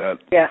that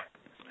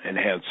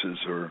enhances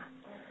or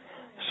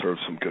serves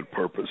some good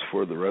purpose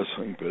for the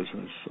wrestling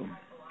business.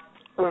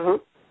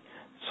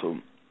 So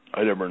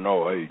I never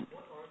know. I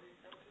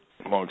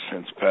long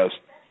since past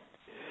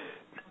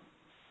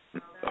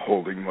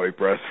holding my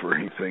breath for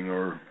anything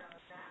or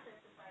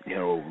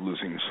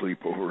losing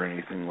sleep over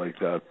anything like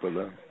that. But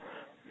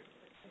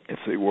if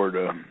they were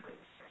to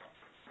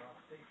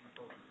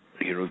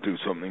do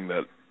something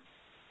that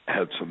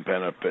had some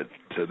benefit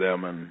to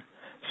them and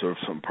serve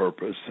some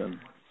purpose, then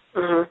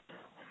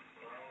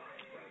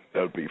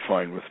that would be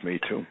fine with me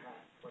too.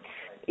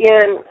 Yeah,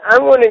 and I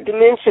wanted to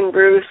mention,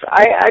 Bruce,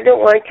 I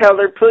don't like how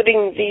they're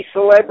putting these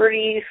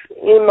celebrities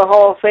in the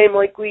Hall of Fame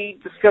like we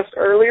discussed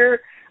earlier,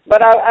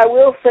 but I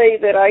will say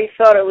that I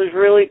thought it was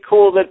really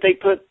cool that they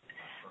put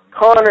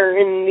Connor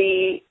in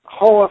the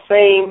Hall of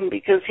Fame,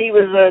 because he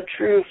was a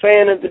true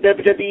fan of the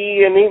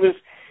WWE, and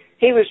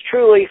he was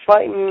truly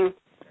fighting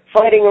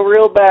a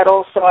real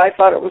battle, so I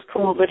thought it was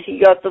cool that he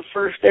got the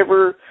first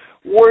ever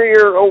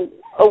Warrior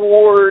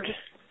Award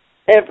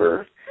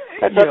ever.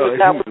 I thought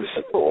that was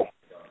so cool.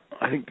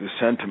 I think the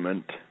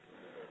sentiment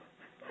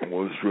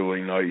was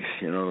really nice,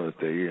 that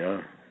they,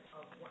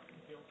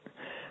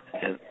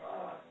 and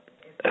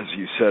as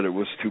you said, it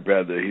was too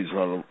bad that he's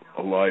not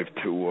alive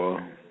to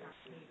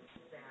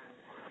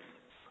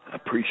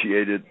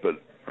appreciate it,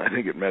 but I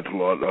think it meant a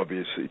lot,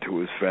 obviously, to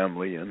his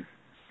family and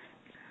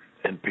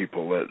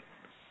people that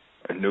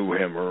knew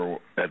him or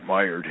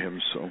admired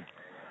him, so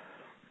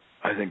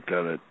I think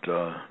that it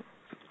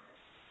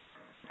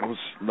was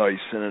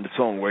nice, and in its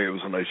own way, it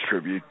was a nice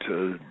tribute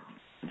to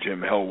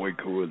Jim Hellwig,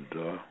 who had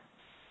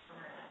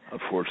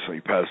unfortunately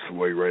passed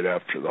away right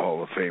after the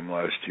Hall of Fame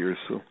last year.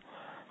 So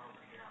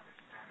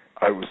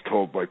I was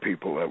told by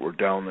people that were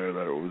down there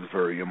that it was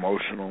very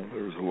emotional.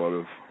 There was a lot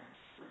of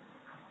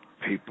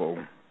people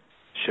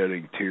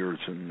shedding tears,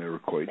 and they were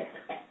quite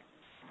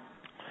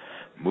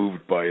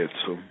moved by it.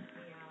 So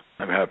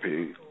I'm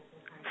happy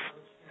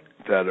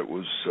that it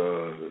was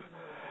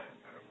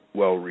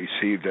well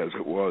received as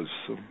it was.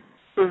 So,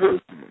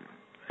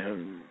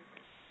 and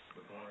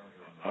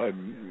I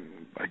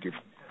give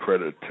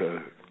credit to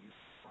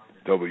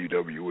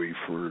WWE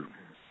for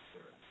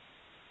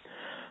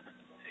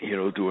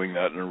doing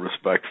that in a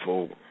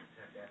respectful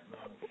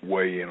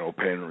way,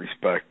 paying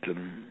respect,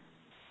 and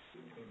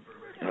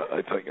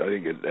I think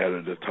it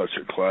added a touch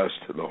of class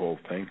to the whole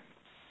thing.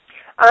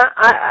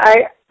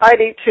 I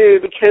do too,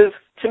 because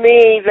to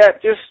me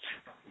that just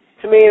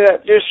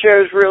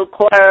shows real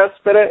class.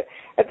 But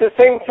at the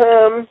same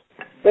time,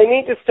 they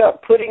need to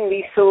stop putting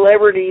these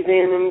celebrities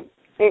in,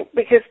 and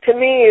because to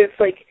me it's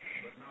like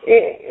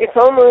it's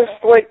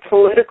almost like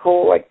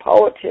political, like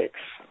politics.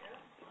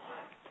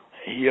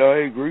 Yeah, I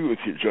agree with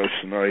you,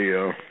 Justin.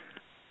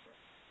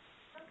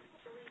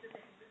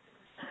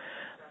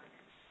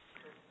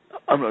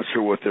 I'm not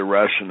sure what their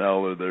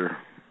rationale or their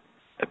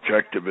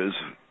objective is.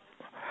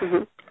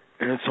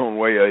 In its own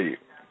way,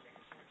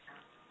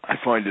 I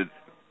find it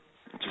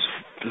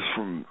just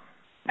from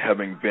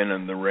having been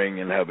in the ring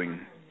and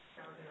having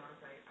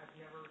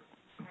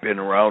been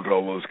around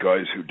all those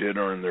guys who did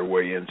earn their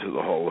way into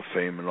the Hall of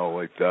Fame and all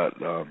like that.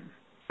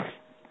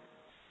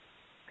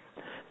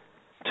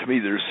 To me,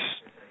 there's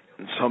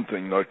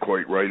something not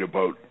quite right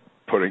about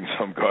putting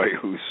some guy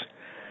who's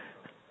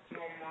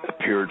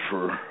appeared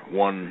for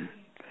one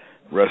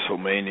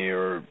WrestleMania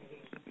or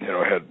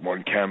had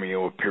one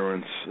cameo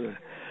appearance.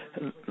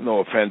 No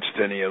offense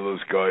to any of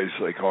those guys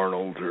like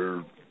Arnold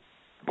or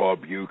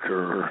Bob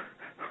Uecker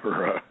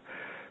or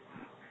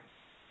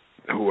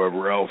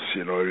whoever else,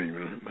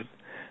 but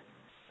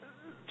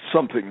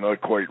something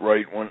not quite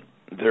right when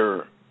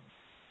they're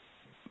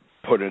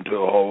put into the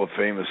Hall of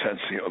Fame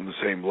essentially on the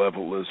same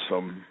level as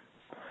some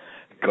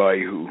guy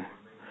who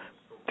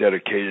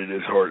dedicated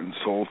his heart and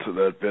soul to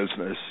that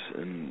business,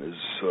 and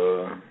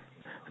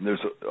and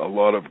there's a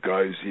lot of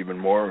guys even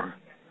more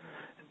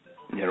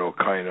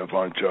kind of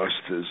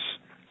unjust is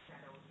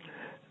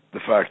the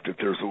fact that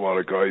there's a lot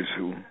of guys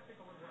who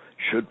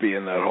should be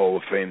in that Hall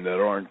of Fame that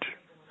aren't,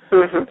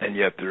 and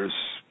yet there's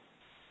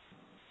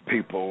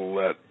people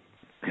that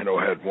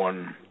had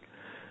one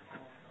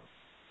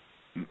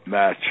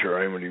match, or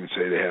I wouldn't even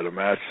say they had a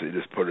match, they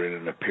just put in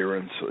an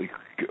appearance, like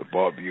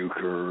Bob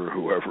Uecker or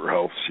whoever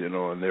else,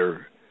 and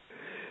they're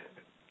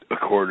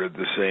accorded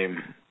the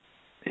same,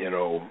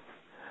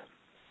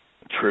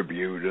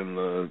 tribute in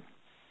the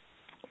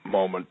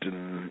moment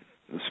and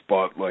the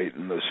spotlight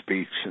and the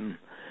speech, and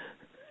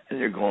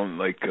you're going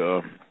like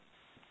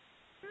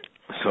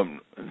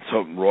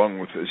something wrong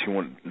with this. You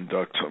wouldn't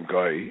induct some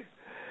guy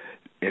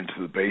into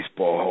the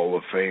Baseball Hall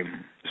of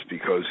Fame just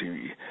because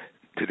he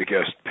did a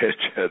guest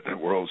pitch at the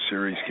World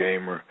Series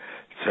game or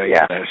sang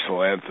the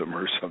national anthem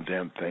or some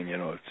damn thing.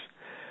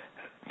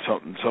 It's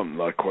something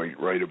not quite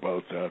right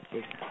about that.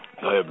 But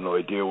I have no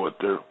idea what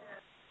their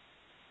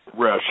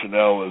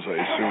rationale is. I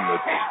assume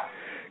it's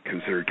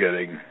because they're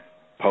getting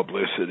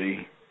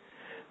publicity.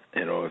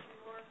 It's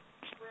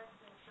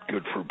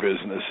good for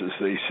business, as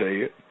they say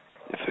it.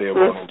 If they have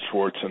Arnold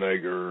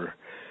Schwarzenegger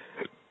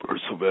or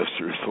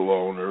Sylvester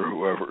Stallone or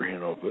whoever,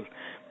 but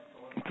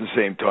at the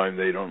same time,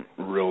 they don't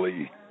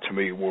really, to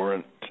me,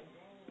 warrant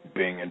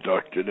being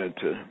inducted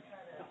into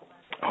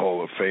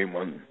Hall of Fame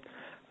when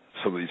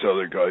some of these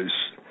other guys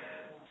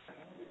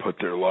put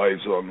their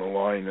lives on the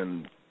line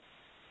and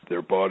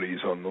their bodies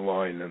on the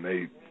line, and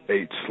they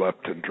ate,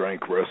 slept, and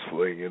drank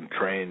wrestling and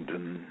trained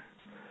and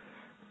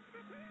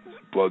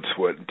blood,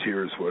 sweat, and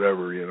tears,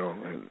 whatever,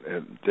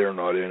 and they're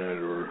not in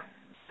it, or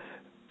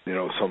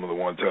some of the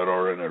ones that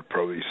are in it are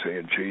probably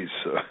saying, geez,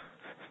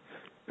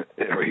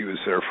 he was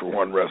there for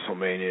one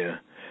WrestleMania,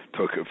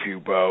 took a few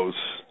bows,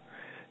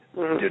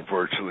 did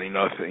virtually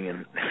nothing,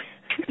 and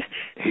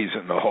he's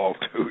in the Hall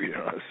too.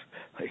 It's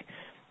like,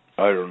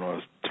 I don't know.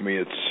 To me,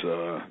 it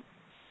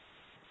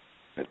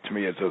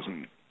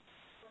doesn't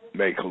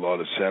make a lot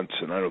of sense,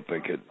 and I don't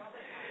think it,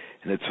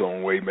 in its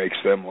own way, makes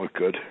them look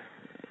good.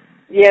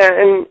 Yeah,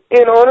 and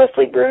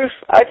honestly, Bruce,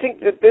 I think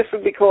that this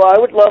would be cool. I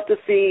would love to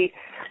see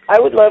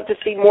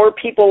more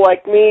people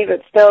like me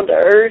that's down to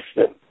earth,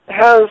 that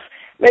has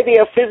maybe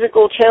a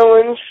physical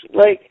challenge,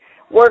 like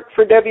work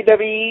for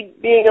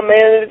WWE, being a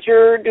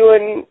manager,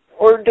 doing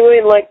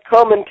like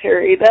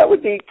commentary. That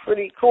would be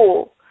pretty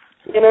cool,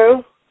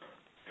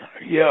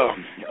 Yeah,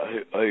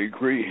 I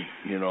agree,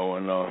 and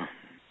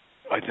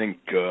I think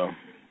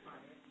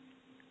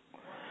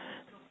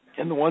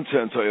in the one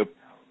sense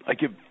I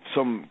give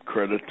some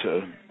credit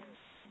to,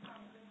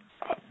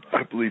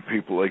 I believe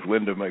people like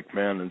Linda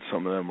McMahon, and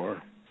some of them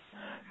are,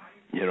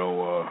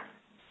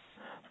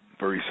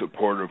 very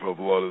supportive of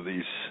a lot of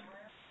these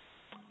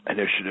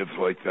initiatives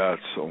like that.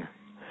 So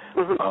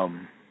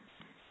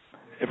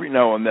every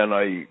now and then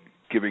I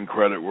giving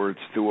credit where it's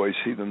due. I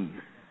see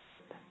them,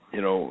 I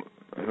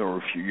remember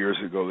a few years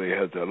ago they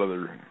had that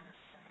other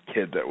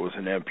kid that was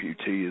an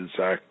amputee,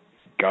 Zach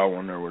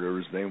Gowen or whatever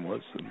his name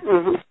was.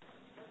 And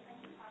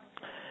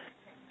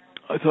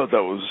I thought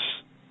that was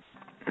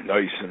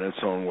nice in its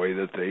own way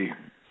that they,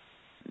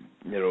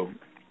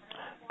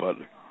 but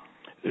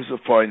there's a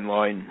fine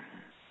line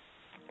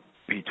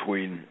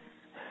between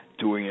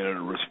doing it in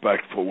a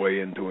respectful way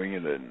and doing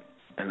it in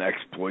an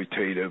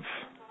exploitative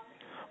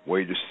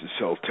way just to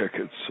sell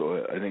tickets.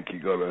 So I think you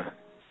got to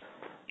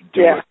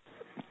do it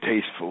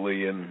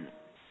tastefully, and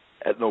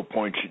at no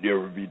point should you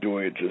ever be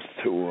doing it just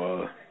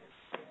to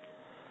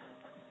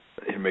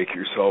make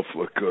yourself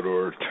look good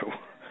or to,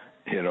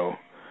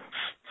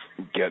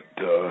 get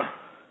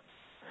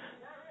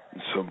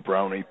some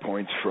brownie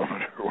points from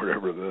it or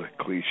whatever the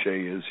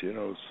cliche is,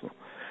 So.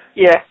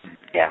 Yeah.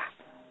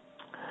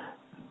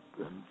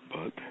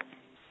 But.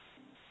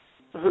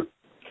 Mm-hmm.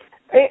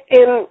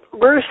 And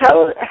Bruce,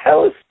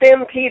 how is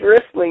Stampede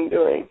Wrestling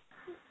doing?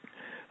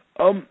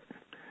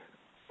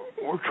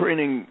 We're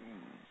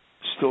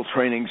still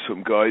training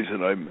some guys,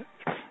 and I'm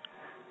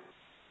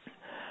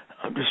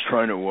just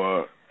trying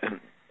to. And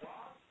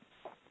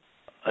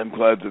I'm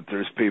glad that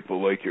there's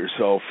people like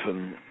yourself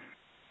and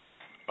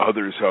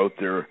others out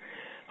there.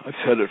 I've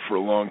said it for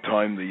a long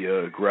time.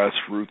 The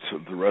grassroots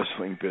of the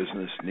wrestling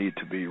business need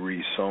to be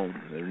re-sown.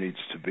 There needs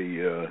to be,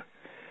 a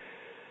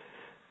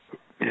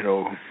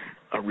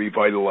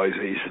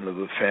revitalization of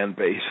the fan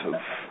base of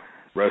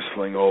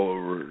wrestling all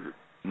over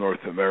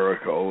North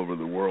America, all over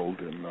the world,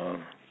 and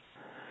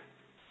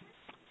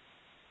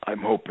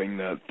I'm hoping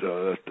that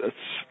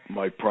that's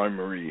my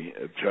primary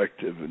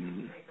objective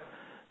in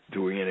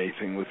doing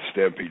anything with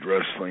Stampede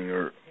Wrestling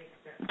or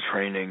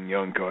training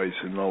young guys.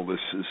 And all this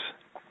is,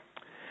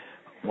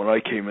 when I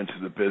came into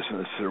the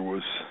business, there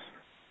was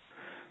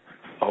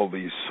all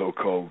these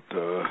so-called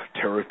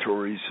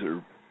territories,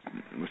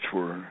 which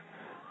were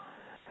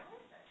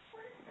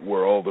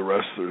where all the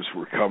wrestlers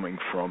were coming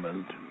from,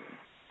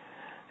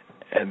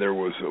 and there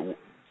was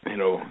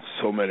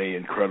so many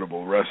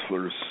incredible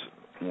wrestlers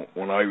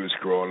when I was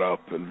growing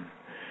up and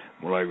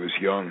when I was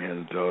young,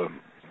 and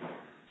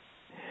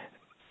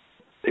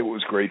it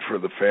was great for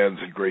the fans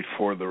and great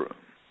for the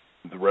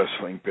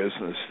wrestling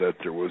business that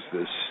there was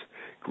this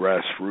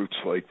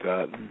grassroots like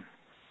that. And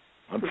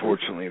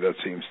unfortunately, that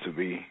seems to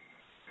be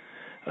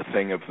a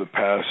thing of the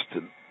past.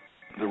 And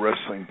the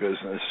wrestling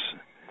business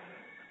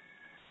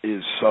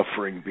is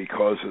suffering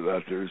because of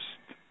that. There's,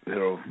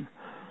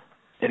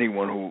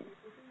 anyone who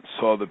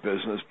saw the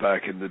business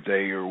back in the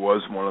day or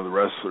was one of the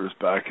wrestlers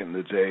back in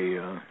the day,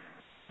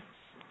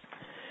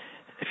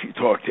 if you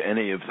talk to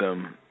any of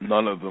them,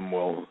 none of them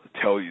will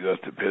tell you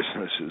that the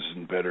business is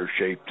in better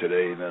shape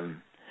today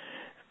than,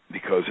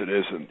 because it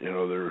isn't.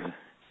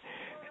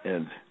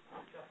 And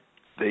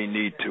they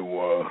need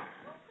to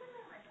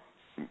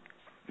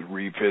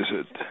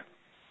revisit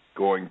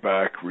going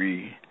back,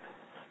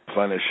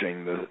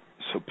 replenishing the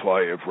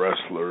supply of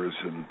wrestlers,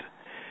 and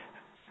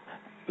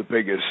the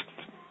biggest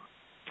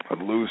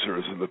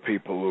losers are the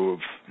people who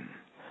have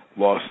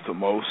lost the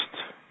most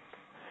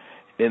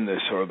in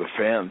this are the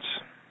fans.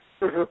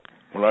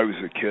 Mm-hmm. When I was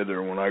a kid,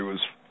 or when I was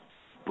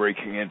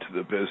breaking into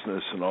the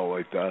business and all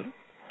like that,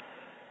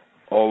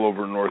 all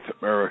over North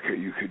America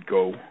you could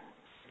go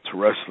to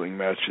wrestling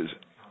matches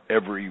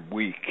every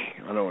week.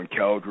 I know in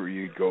Calgary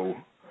you'd go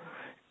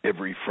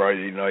every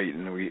Friday night,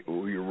 and we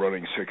were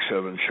running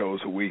 6-7 shows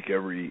a week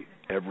every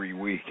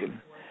week,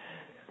 and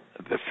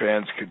the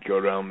fans could go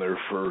down there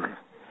for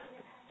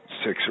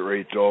 $6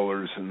 or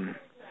 $8 and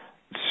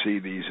see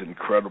these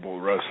incredible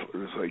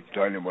wrestlers like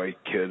Dynamite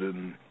Kid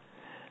and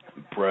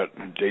Brett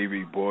and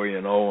Davey Boy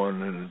and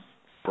Owen and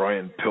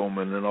Brian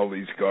Pillman and all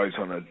these guys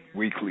on a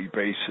weekly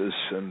basis.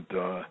 And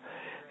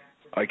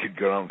I could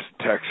go down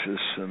to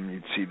Texas and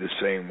you'd see the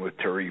same with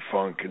Terry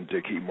Funk and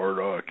Dickie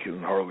Murdoch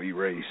and Harley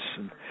Race.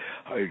 And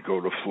I'd go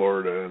to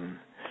Florida and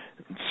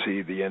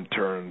see the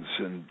interns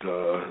and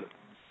the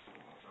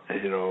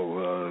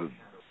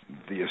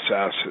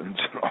Assassins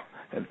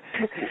and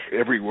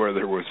everywhere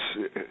there was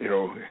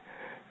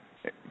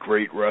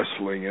great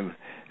wrestling,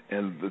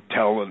 and the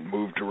talent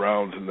moved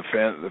around, and the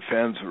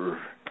fans were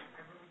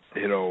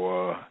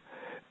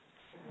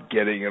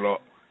getting it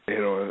all,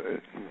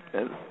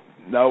 and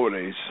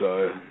nowadays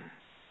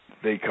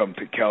they come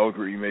to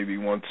Calgary maybe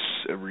once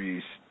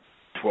every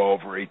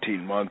 12 or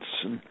 18 months,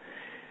 and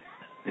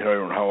I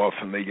don't know how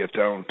often they get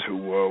down to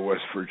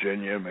West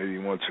Virginia, maybe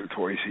once or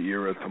twice a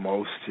year at the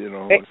most,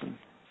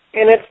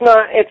 And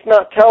it's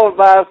not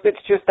televised.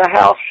 It's just a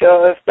house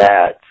show, if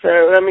that. So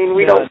I mean,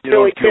 we don't you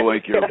really don't feel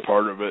like you're a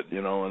part of it,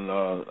 and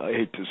I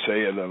hate to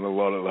say it, on a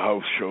lot of the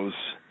house shows,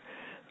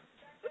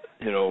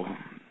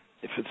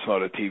 if it's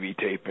not a TV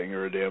taping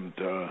or a damned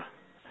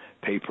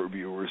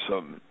pay-per-view or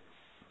something,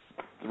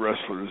 the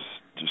wrestlers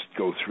just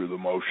go through the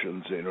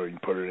motions. You can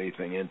put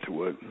anything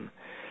into it, and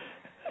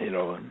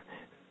and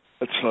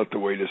that's not the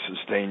way to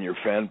sustain your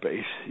fan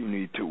base. You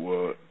need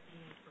to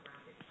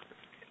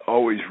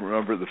always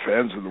remember the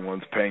fans are the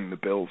ones paying the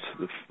bills.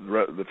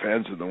 The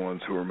fans are the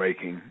ones who are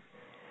making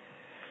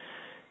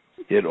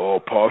it all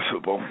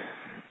possible.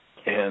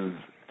 And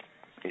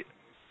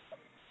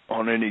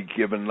on any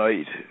given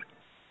night,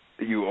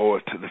 you owe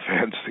it to the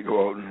fans to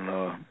go out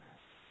and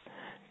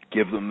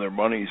give them their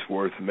money's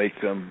worth and make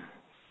them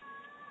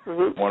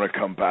want to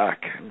come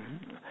back.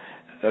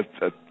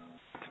 That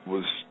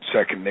was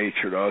second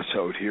nature to us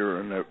out here,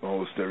 and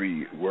almost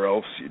everywhere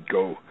else you'd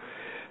go.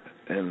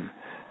 And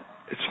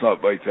it's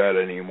not like that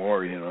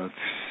anymore, It's,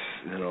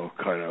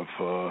 kind of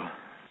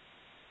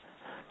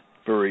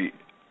very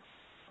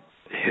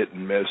hit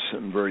and miss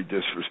and very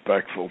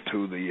disrespectful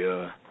to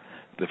the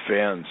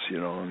fans,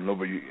 And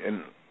nobody.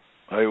 And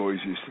I always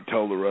used to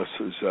tell the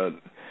wrestlers that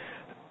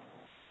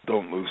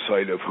don't lose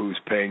sight of who's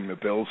paying the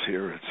bills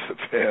here. It's the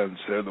fans.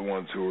 They're the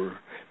ones who are.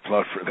 If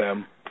not for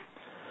them,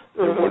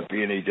 there wouldn't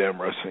be any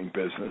damn wrestling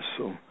business.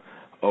 So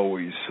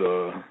always,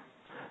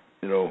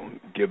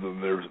 give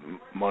them their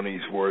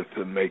money's worth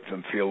and make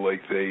them feel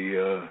like they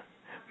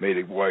made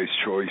a wise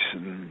choice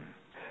in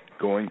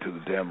going to the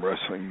damn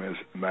wrestling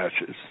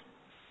matches.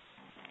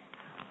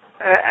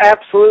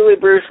 Absolutely,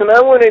 Bruce. And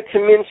I wanted to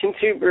mention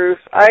too, Bruce.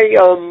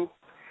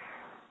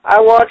 I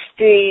watched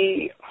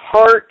the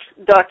Hart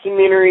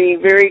documentary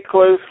very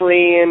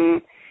closely,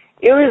 and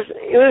it was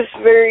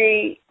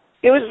very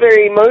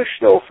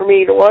emotional for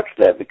me to watch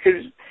that,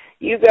 because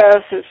you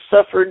guys have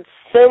suffered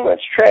so much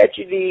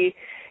tragedy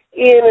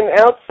in and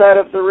outside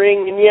of the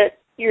ring, and yet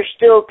you're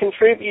still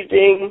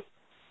contributing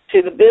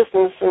to the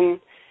business. And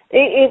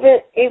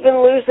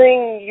even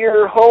losing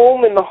your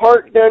home in the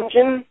Hart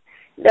dungeon,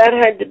 that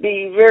had to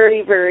be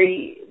very,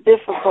 very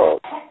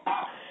difficult.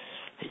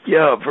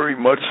 Yeah, very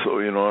much so,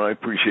 and I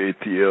appreciate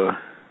the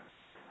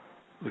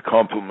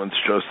compliments,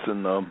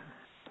 Justin.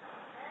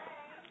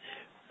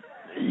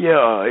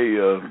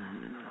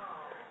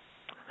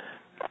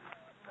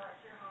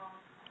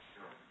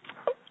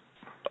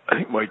 I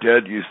think my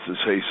dad used to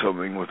say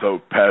something: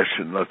 without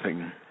passion,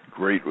 nothing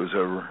great was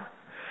ever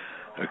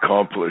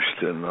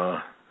accomplished, and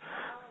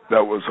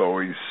that was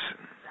always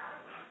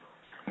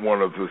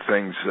one of the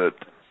things that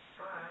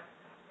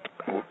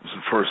was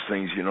the first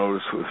things you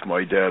notice with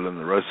my dad in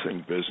the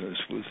wrestling business.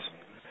 Was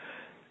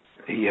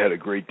he had a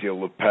great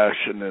deal of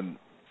passion and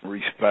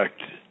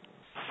respect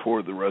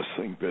for the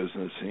wrestling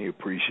business, and he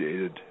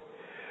appreciated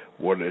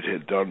what it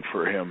had done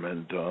for him,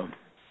 and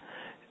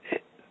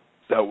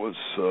that was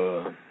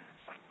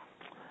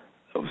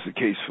the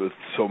case with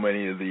so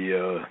many of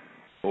the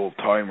old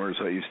timers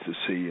I used to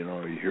see.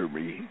 You hear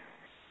me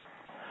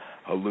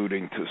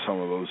alluding to some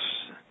of those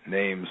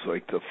names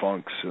like the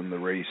Funks and the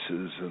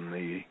Races and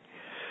the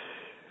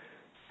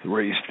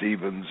Ray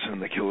Stevens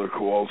and the Killer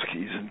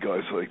Kowalskis and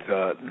guys like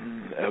that,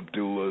 and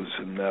Abdullahs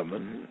and them,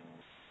 and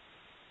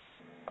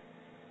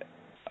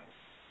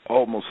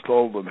almost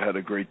all of them had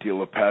a great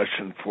deal of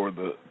passion for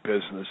the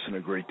business and a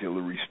great deal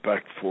of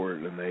respect for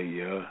it, and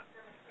they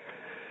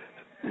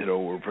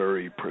were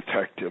very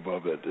protective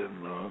of it.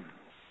 And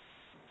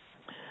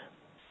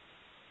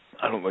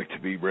I don't like to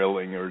be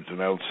railing or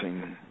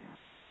denouncing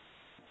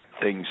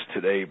things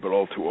today, but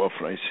all too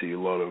often I see a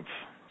lot of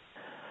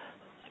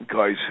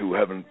guys who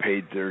haven't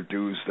paid their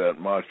dues that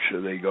much.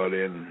 They got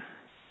in,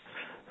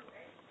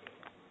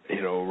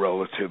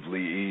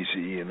 relatively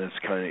easy, and it's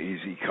kind of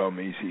easy come,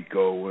 easy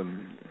go,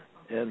 and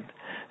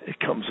it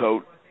comes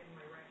out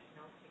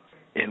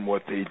in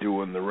what they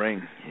do in the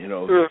ring.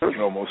 You can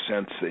almost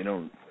sense they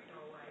don't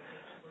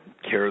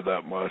care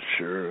that much,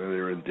 or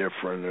they're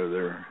indifferent, or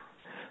they're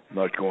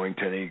not going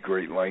to any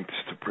great lengths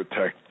to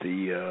protect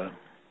the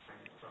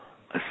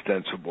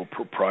ostensible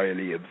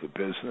propriety of the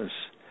business.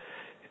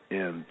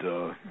 And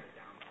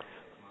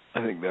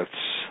I think that's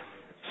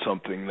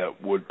something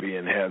that would be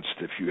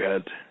enhanced if you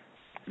had,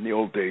 in the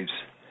old days,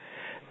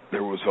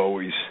 there was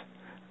always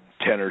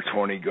 10 or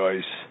 20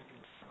 guys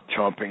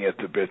chomping at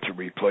the bit to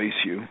replace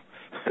you.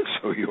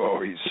 So you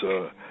always,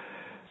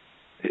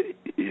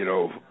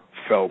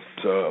 felt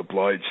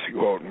obliged to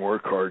go out and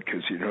work hard,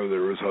 because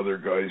there was other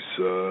guys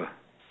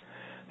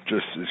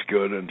just as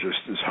good and just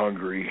as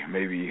hungry,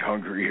 maybe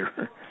hungrier,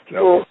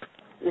 that were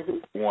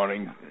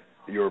wanting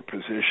your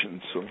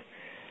position. So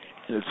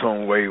in its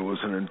own way, it was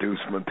an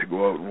inducement to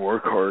go out and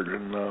work hard.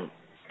 And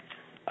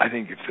I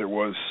think if there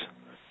was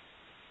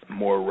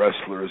more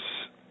wrestlers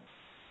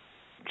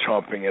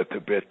chomping at the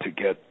bit to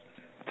get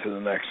to the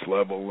next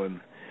level and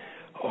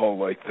all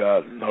like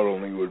that, not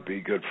only would it be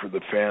good for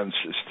the fans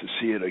just to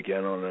see it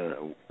again on a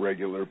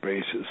regular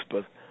basis,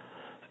 but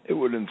it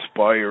would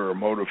inspire or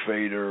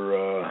motivate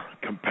or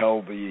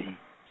compel the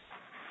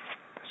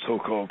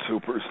so-called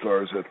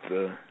superstars at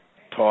the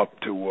top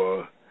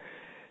to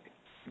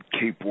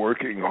keep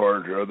working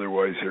hard, or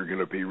otherwise they're going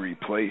to be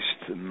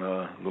replaced. And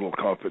a little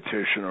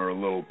competition or a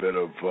little bit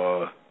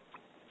of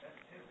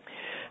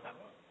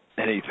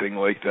anything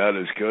like that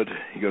is good.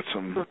 You got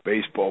some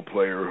baseball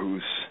player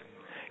who's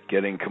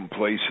getting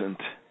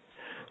complacent.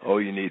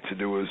 All you need to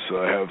do is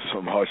have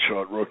some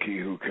hotshot rookie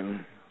who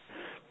can,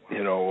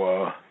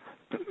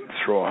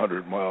 throw a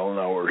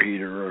 100-mile-an-hour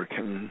heater, or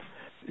can,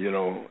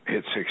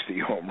 hit 60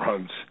 home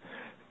runs,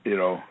 his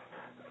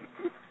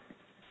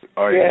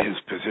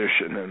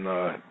position, and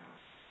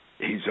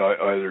he's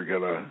either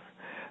going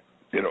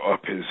to,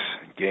 up his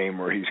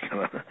game, or he's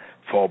going to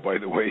fall by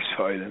the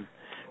wayside. And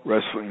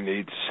wrestling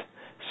needs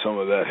some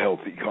of that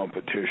healthy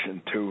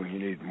competition, too. You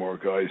need more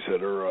guys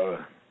that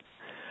are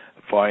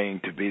vying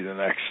to be the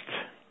next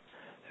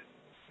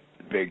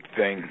big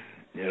thing,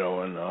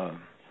 and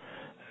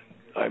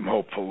I'm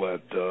hopeful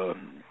that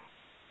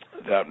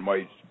that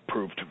might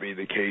prove to be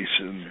the case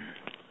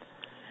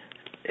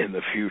in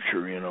the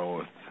future,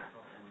 with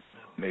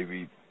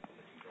maybe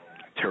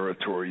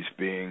territories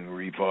being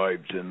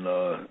revived and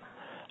a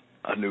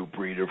new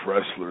breed of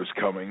wrestlers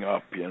coming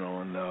up, and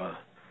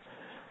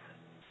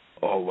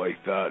all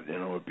like that.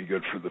 It'd be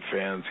good for the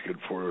fans, good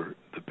for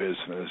the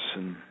business,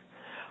 and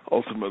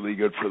ultimately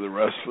good for the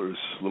wrestlers.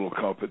 Little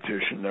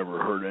competition never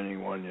hurt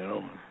anyone,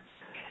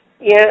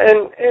 Yeah,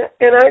 and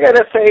I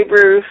gotta say,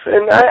 Bruce,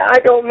 and I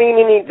don't mean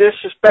any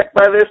disrespect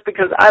by this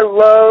because I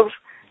love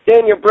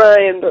Daniel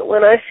Bryan, but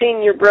when I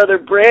seen your brother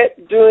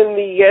Brett doing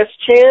the yes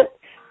chant,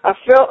 I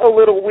felt a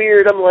little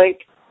weird. I'm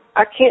like,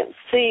 I can't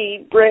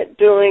see Brett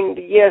doing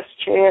the yes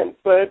chant,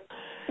 but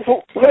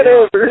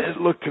whatever. Yeah,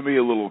 it looked to me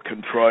a little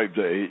contrived.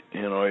 I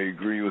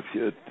agree with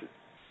you.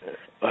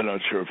 I'm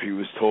not sure if he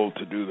was told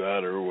to do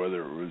that or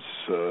whether it was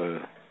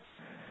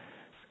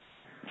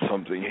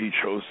something he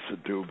chose to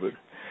do, but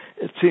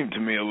it seemed to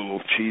me a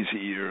little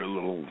cheesy or a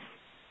little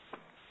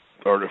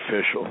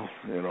artificial,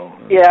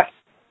 Yeah,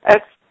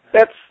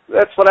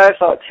 that's what I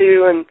thought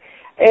too, and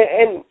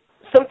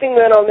something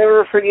that I'll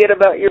never forget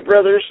about your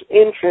brother's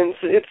entrance.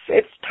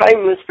 It's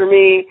timeless for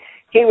me.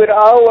 He would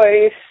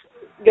always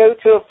go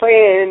to a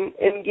fan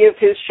and give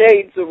his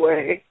shades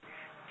away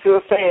to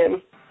a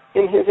fan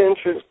in his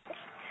entrance,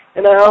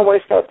 and I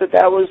always thought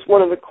that was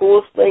one of the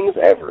coolest things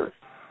ever.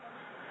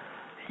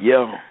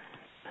 Yeah,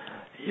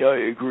 I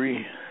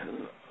agree.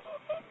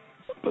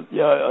 But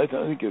yeah, I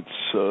think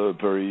it's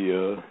very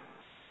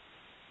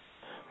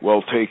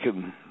well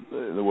taken.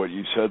 What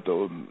you said,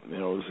 though,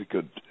 is a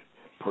good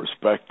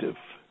perspective.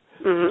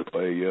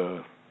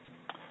 Mm-hmm.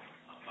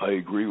 I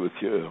agree with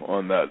you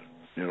on that.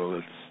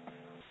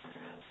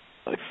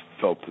 I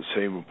felt the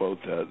same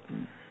about that.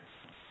 And,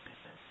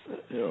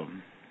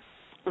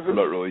 I'm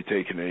not really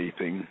taking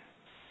anything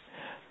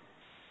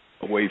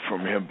away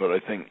from him, but I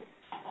think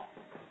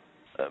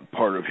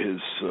part of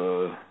his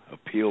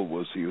appeal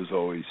was he was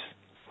always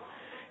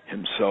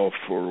himself,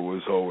 or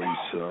was always,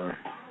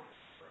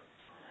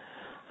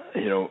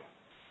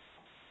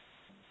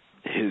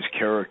 his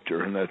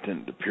character, and that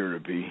didn't appear to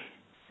be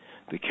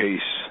the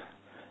case.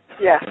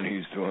 Yeah. When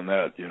he's doing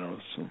that, So,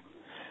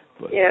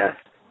 but, yeah.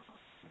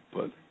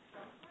 But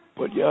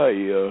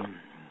yeah,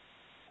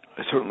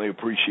 I certainly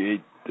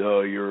appreciate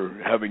your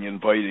having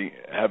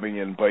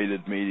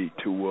invited me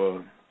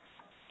to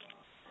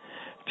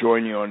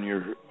join you on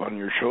your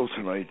show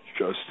tonight,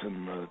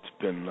 Justin. It's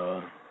been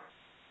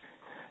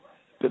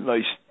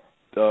nice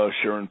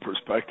sharing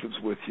perspectives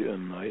with you,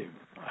 and I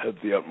have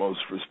the utmost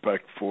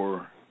respect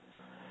for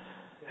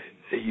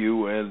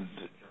you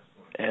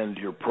and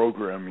your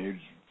program. You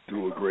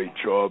do a great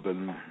job,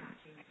 and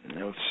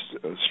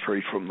it's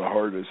straight from the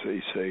heart, as they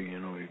say.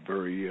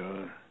 Very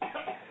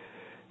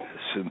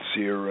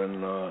sincere,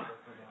 and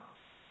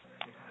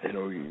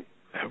you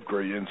have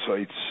great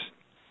insights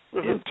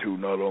into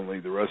not only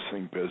the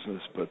wrestling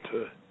business but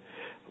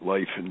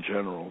life in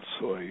general.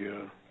 So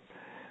I'm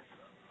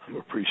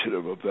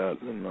appreciative of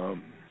that, and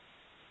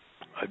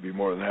I'd be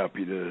more than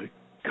happy to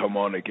come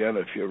on again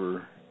if you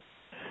ever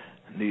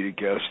need a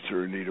guest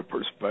or need a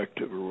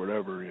perspective or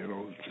whatever.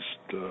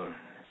 Just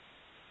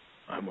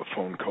I'm a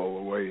phone call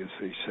away, as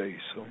they say.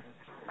 So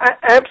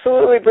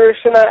absolutely,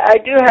 Bruce, and I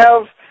do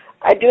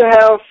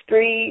have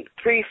three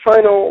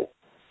final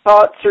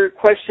thoughts or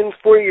questions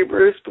for you,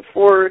 Bruce,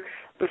 before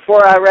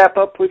I wrap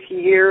up with you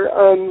here.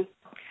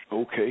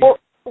 Okay.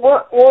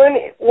 One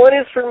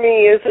is for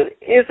me. Is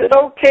it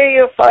okay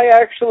if I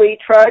actually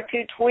try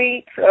to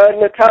tweet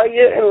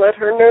Natalia and let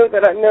her know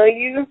that I know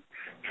you?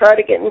 Try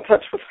to get in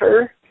touch with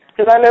her,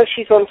 because I know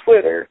she's on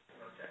Twitter.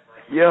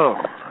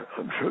 Yeah,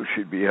 I'm sure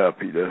she'd be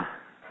happy to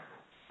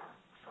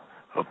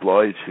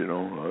oblige.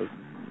 I'm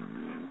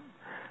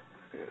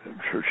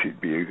sure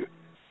she'd be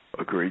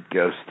a great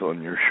guest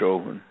on your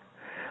show, and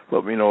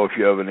let me know if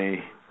you have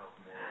any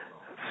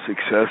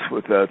success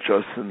with that,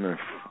 Justin.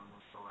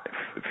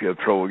 If you have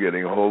trouble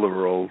getting a hold of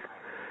her, I'll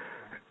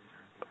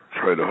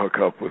try to hook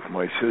up with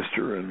my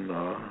sister and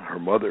her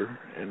mother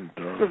and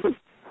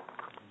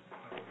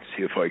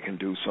see if I can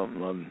do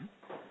something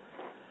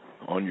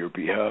on your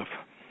behalf.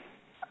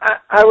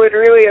 I would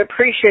really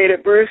appreciate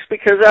it, Bruce,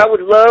 because I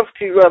would love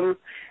to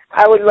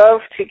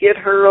get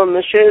her on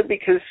the show,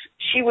 because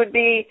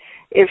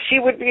if she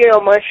would be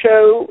on my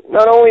show,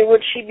 not only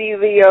would she be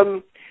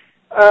the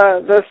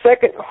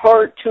second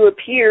Hart to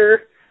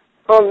appear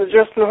on the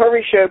Justin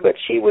Harvey Show, but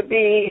she would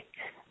be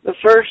the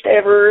first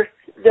ever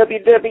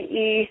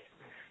WWE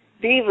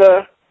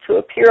diva to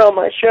appear on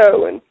my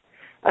show, and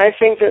I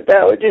think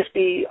that would just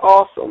be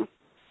awesome.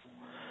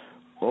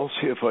 Well, I'll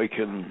see if I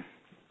can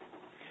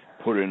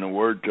put in a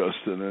word,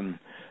 Justin, and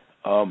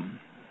I'll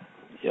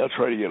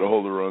try to get a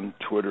hold of her on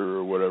Twitter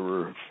or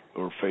whatever,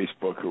 or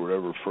Facebook or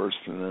whatever first,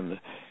 and then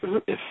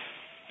if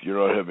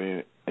you're not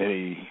having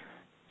any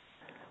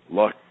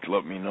luck,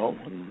 let me know,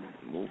 and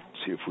we'll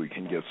see if we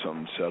can get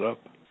something set up.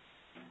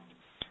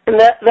 And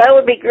that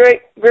would be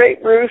great,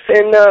 Bruce.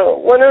 And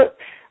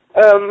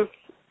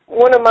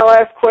one of my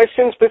last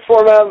questions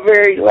before my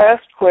very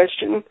last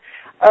question,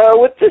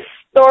 with this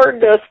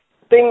Stardust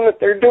thing that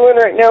they're doing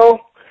right now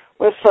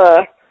with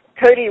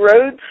Cody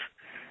Rhodes,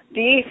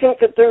 do you think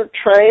that they're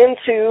trying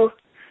to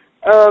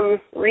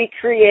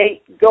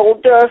recreate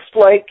Goldust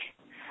like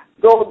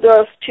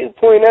Goldust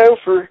 2.0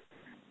 for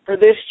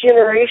this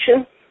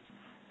generation?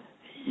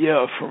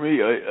 Yeah, for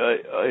me,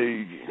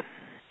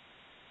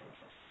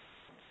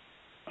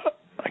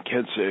 I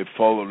can't say I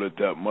followed it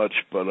that much,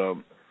 but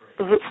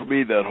for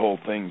me, that whole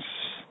thing's,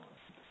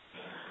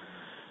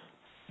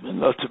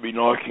 not to be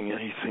knocking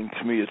anything,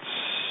 to me it's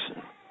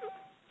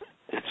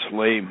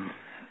lame.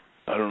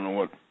 I don't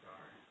know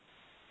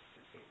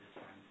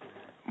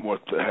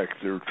what the heck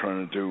they're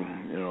trying to do,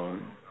 you know.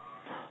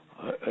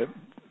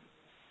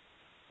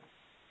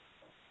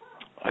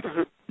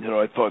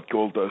 I thought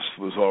Goldust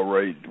was all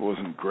right. It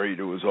wasn't great.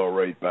 It was all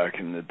right back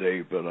in the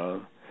day, but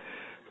the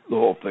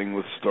whole thing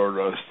with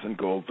Stardust and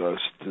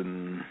Goldust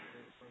and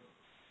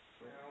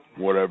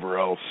whatever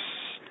else,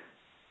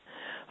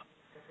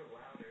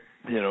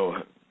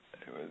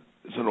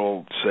 it's an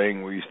old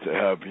saying we used to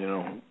have,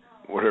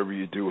 whatever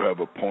you do, have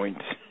a point.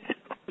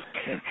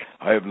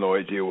 I have no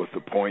idea what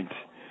the point,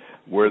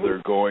 where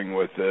they're going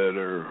with it,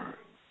 or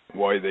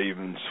why they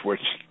even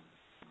switched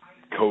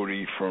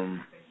Cody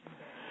from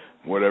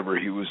whatever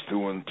he was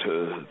doing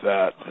to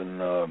that, and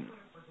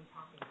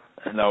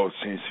now it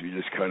seems to be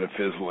just kind of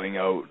fizzling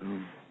out.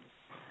 And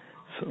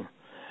so,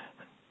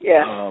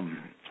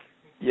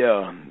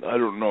 I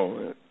don't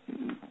know.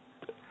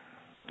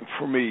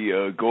 For me,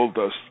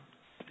 Goldust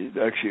is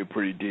actually a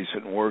pretty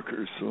decent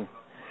worker, so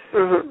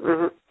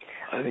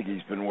I think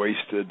he's been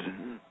wasted,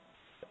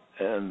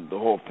 and the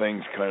whole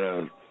thing's kind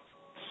of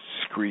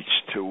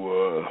screeched to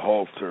a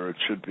halt, or it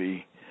should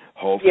be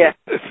halted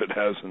if it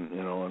hasn't,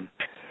 and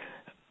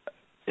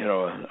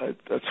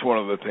that's one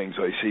of the things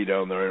I see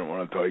down there. I don't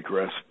want to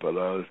digress, but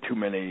too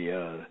many,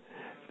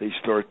 they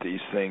start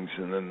these things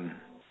and then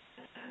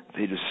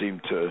they just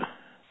seem to,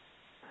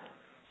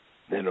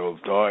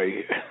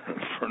 die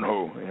for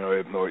no, I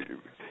have no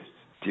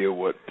idea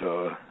what,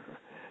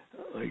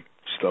 like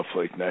stuff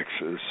like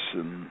Nexus,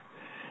 and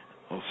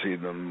I'll see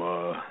them,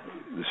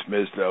 this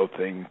Mizdow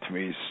thing to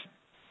me is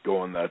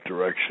going that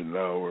direction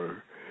now,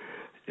 where,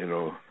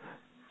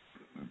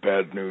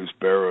 bad news,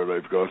 Barrett,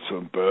 I've got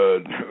some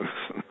bad news.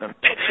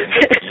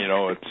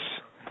 It's,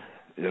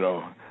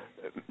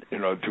 you're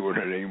not doing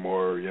it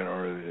anymore,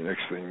 the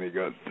next thing they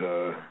got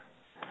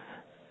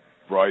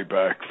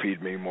Ryback,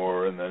 feed me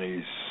more, and then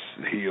he's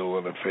heel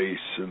and a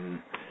face,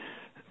 and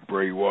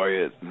Bray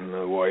Wyatt and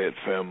the Wyatt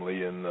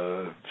family and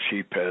the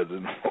Sheephead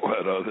and all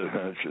that other,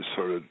 and it's just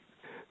sort of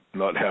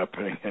not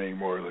happening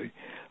anymore. Like,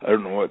 I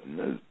don't know what,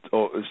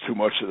 there's too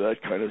much of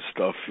that kind of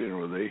stuff,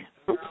 where they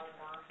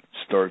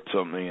start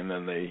something and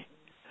then they,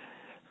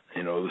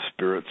 the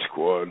Spirit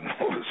Squad and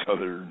all this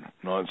other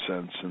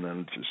nonsense, and then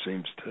it just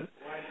seems to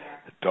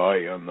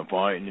die on the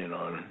vine,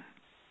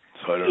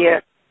 So I don't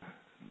know.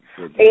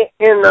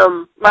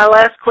 And my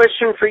last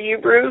question for you,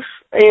 Bruce,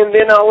 and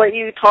then I'll let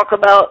you talk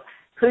about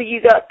who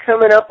you got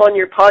coming up on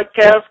your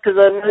podcast, because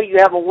I know you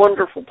have a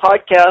wonderful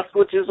podcast,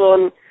 which is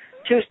on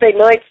Tuesday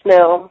nights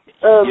now.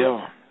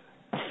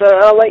 So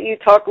I'll let you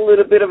talk a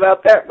little bit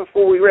about that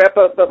before we wrap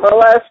up. But my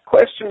last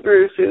question,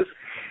 Bruce, is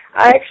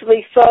I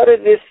actually thought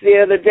of this the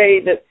other day,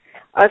 that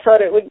I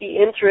thought it would be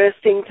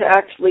interesting to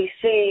actually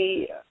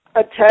see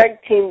a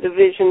tag team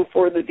division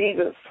for the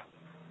Divas.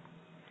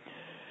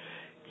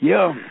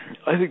 Yeah,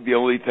 I think the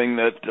only thing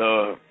that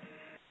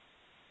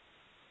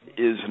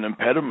is an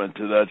impediment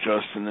to that,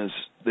 Justin, is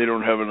they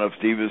don't have enough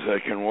Divas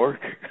that can work.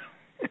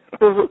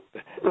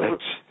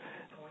 That's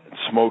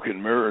smoke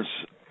and mirrors.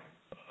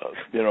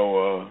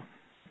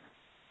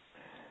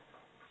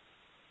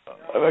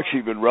 I've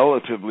actually been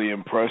relatively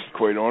impressed,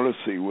 quite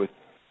honestly, with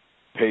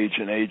Paige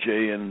and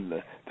AJ and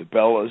the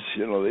Bellas.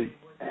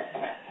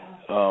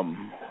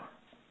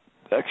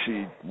 They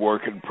actually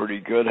working pretty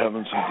good,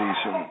 having some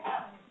decent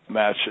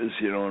matches,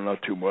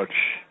 not too much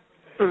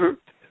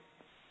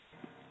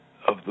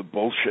of the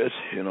bullshit,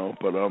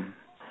 but the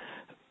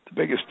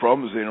biggest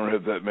problem is they don't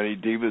have that many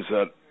Divas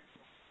that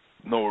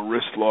know a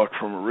wrist lock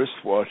from a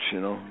wristwatch,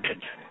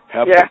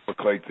 Half of them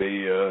look like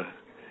they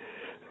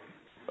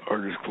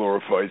are just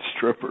glorified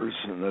strippers,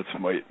 and that's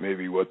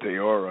maybe what they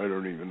are, I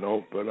don't even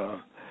know, but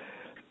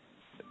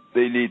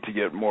they need to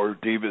get more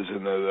Divas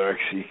in there that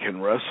actually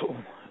can wrestle,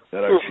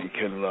 that actually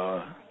can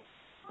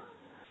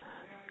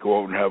go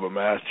out and have a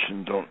match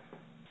and don't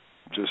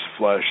just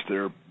flash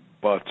their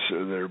butts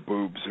or their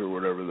boobs or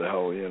whatever the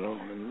hell,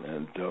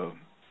 and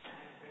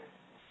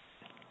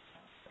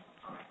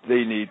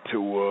they need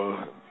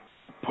to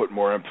put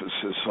more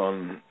emphasis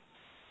on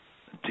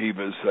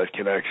Divas that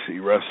can actually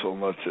wrestle,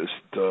 not just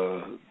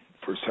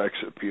for sex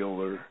appeal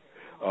or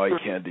eye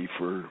candy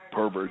for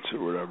perverts or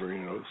whatever,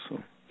 so.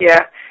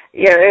 Yeah,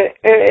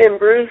 and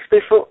Bruce,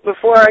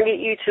 before I get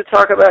you to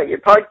talk about your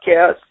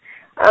podcast,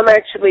 I'm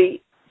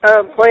actually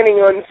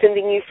planning on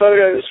sending you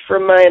photos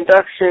from my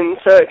induction,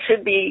 so it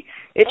should be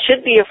a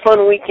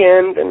fun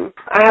weekend, and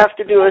I have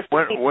to do a...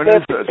 When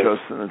is that,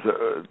 Justin? Is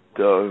that,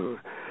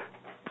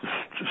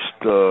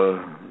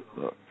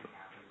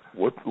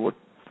 what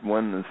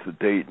when is the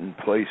date and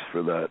place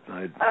for that?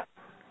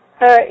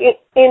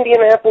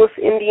 Indianapolis,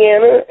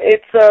 Indiana.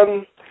 It's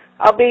on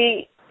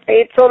the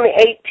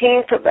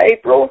 18th of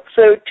April,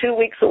 so 2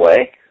 weeks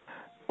away.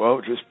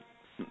 Well, just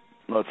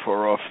not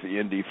far off the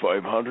Indy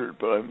 500,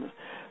 but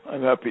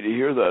I'm happy to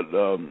hear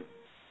that.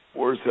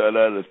 Where's that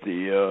at is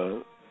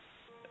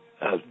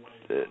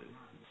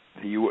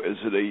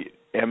it a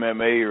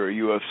MMA or a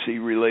UFC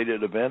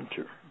related event?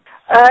 Or?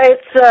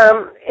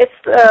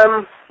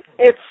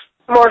 It's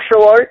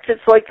martial arts.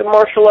 It's like the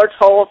Martial Arts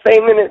Hall of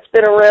Fame, and it's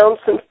been around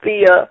since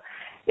the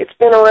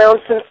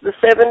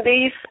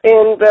 70s,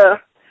 and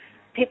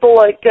people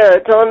like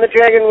Don the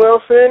Dragon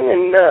Wilson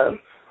and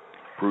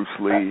Bruce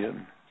Lee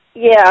and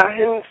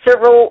and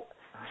several.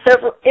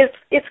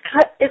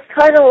 It's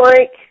kind of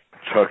like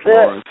Chuck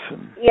Norris.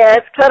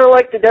 It's kind of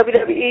like the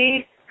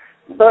WWE,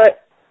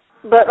 but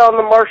on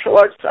the martial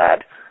arts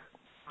side.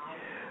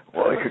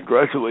 Well, I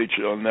congratulate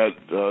you on that,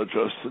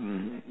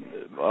 Justin.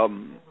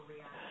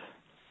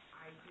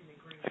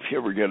 If you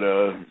ever get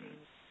a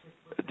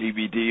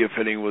DVD, if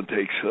anyone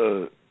takes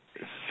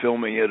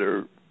filming it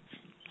or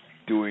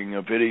doing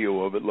a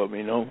video of it, let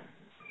me know.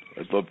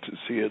 I'd love to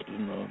see it.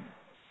 And,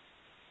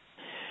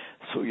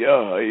 I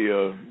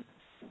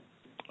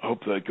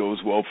hope that goes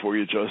well for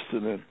you,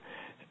 Justin. And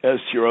as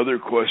to your other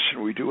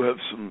question, we do have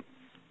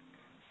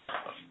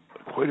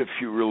quite a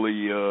few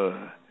really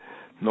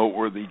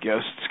noteworthy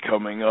guests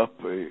coming up.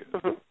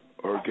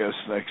 Our guest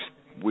next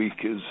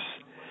week is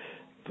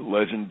the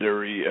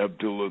legendary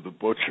Abdullah the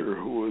Butcher,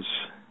 who was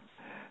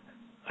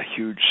a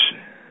huge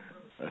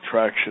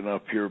attraction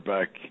up here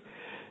back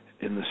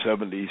in the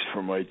 70s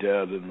for my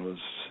dad and was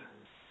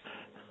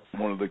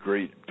one of the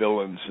great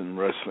villains in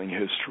wrestling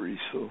history.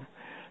 So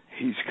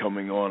he's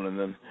coming on. And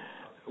then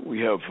we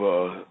have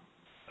a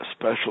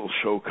special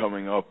show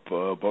coming up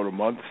about a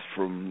month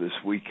from this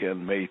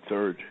weekend, May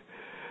 3rd,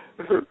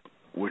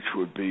 which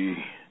would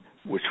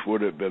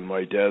have been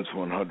my dad's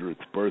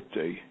 100th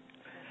birthday.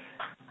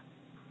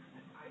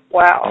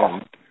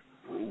 Wow.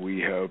 And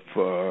we have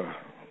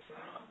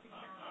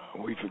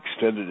we've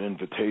extended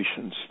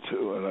invitations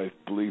to, and I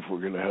believe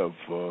we're going to have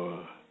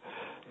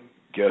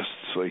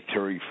guests like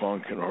Terry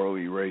Funk and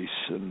Harley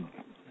Race and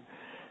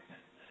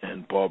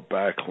Bob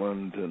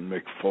Backlund and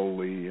Mick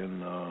Foley,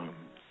 and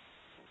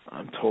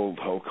I'm told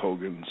Hulk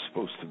Hogan's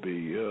supposed to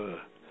be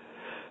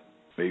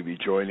maybe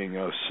joining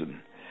us, and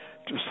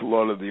just a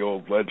lot of the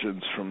old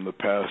legends from the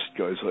past,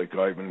 guys like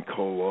Ivan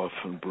Koloff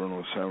and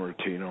Bruno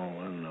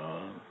Sammartino, and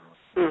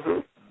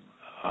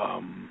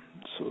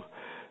so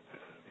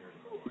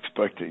we're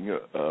expecting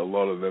a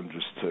lot of them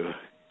just to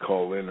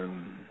call in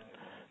and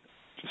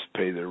just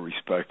pay their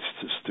respects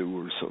to Stu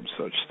or some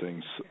such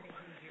things. So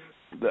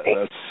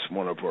that's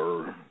one of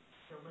our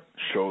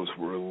shows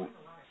we're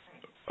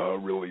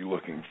really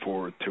looking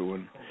forward to.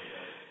 And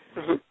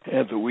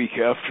the week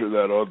after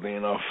that, oddly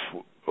enough,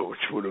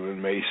 which would have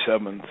been May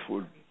 7th,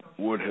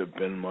 would have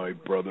been my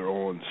brother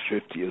Owen's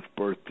 50th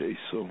birthday.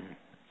 So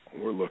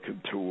we're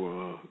looking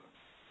to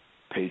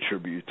pay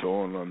tribute to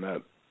Owen on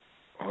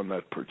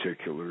that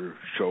particular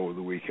show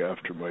the week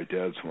after my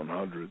dad's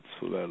 100th.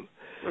 So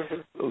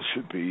those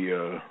should be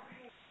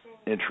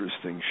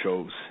interesting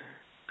shows.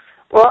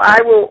 Well,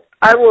 I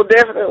will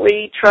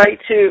definitely try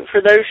to,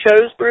 for those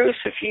shows, Bruce,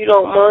 if you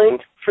don't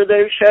mind, for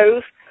those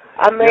shows,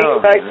 I may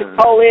like to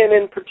call in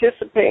and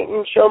participate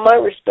and show my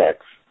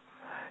respects.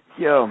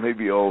 Yeah,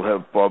 maybe I'll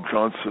have Bob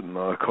Johnson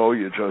call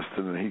you,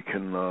 Justin, and he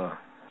can,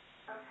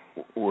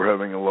 we're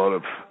having a lot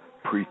of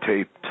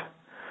pre-taped,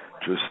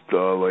 just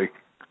like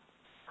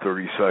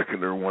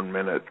 30-second or 1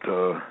 minute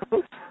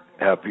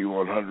happy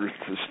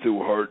 100th to Stu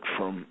Hart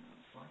from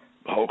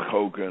Hulk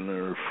Hogan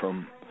or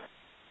from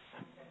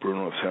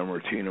Bruno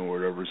Sammartino or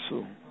whatever.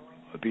 So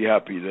I'd be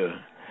happy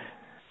to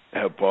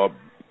have Bob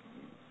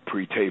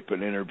pre-tape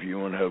an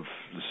interview and have,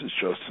 this is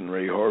Justin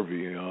Ray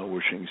Harvey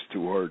wishing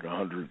Stu Hart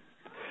 100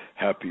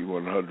 happy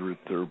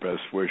 100th or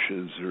best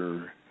wishes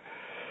or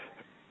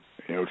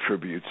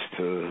tributes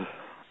to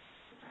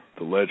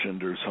the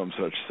legend or some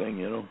such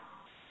thing,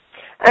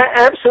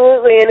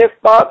 Absolutely, and if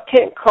Bob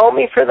can't call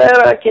me for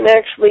that,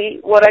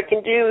 what I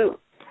can do,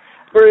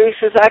 Bruce,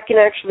 is I can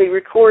actually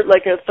record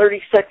like a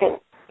 30-second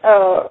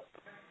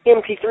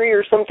MP3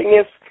 or something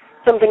if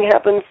something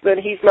happens that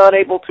he's not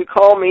able to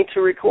call me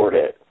to record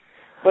it.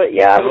 But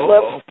yeah, I would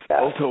love that.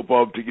 I'll tell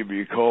Bob to give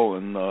you a call,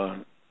 and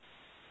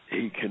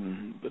he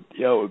can. But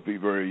yeah, it would be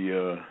very.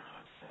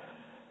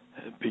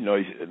 It'd be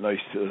nice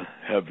to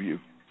have you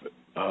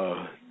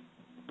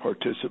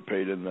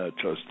participate in that,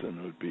 Justin.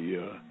 It would be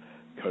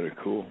kind of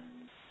cool.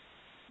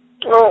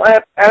 Oh,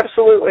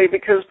 absolutely,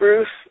 because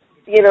Bruce,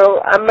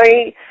 I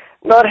may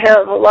not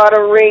have a lot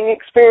of ring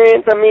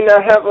experience. I mean,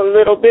 I have a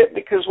little bit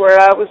because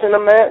where I was in a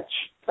match,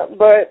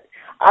 but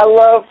I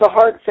love the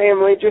Hart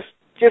family just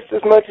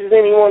as much as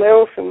anyone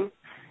else, and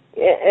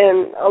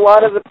a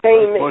lot of the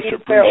pain that you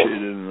felt.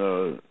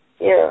 Much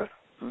appreciated.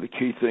 The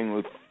key thing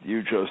with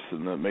you,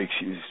 Justin, that makes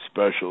you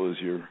special is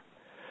your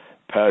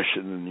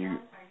passion,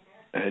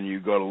 and you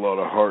got a lot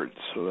of heart.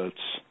 So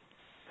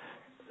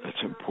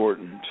that's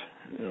important.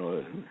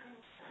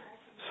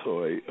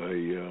 So I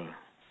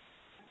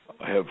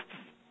have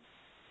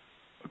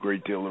a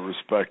great deal of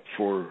respect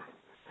for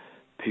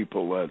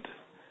people that,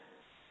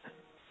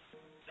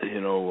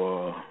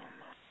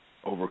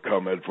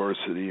 overcome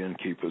adversity and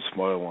keep a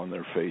smile on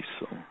their face.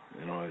 So,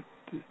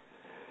 it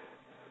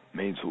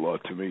means a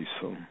lot to me.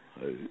 So,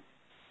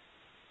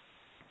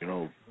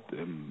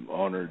 I'm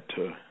honored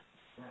to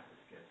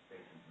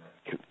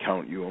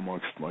count you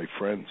amongst my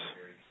friends.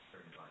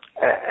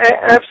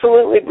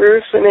 Absolutely,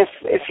 Bruce. And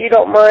if you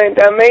don't mind,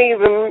 I may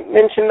even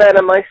mention that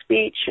in my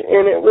speech,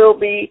 and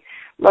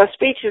my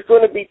speech is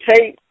going to be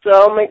taped, so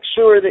I'll make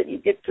sure that you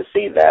get to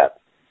see that.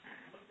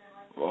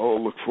 Well,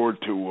 I'll look forward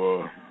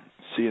to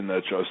seeing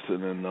that,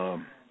 Justin,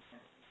 and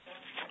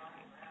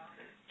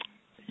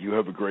you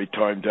have a great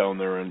time down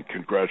there, and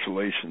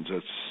congratulations.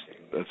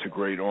 That's a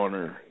great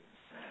honor,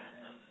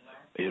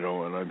 and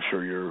I'm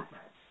sure you're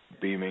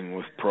beaming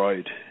with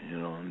pride,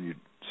 and you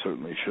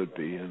certainly should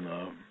be, and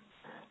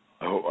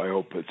I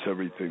hope it's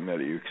everything that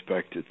you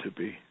expect it to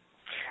be.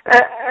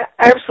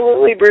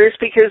 Absolutely, Bruce,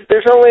 because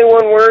there's only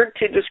one word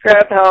to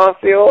describe how I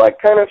feel. I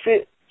kind of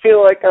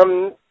feel like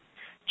I'm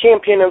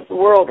champion of the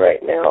world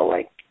right now,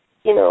 like,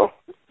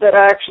 that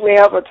I actually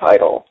have a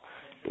title,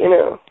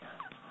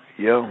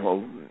 Yeah,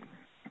 well,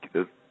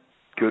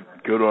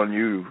 good on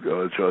you,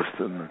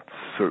 Justin.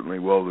 It's certainly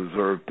well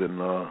deserved,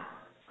 and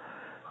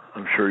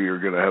I'm sure you're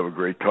going to have a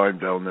great time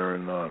down there,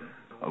 and I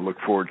look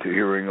forward to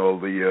hearing all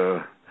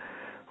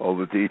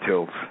the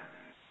details.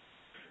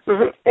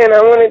 Mm-hmm. And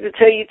I wanted to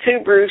tell you too,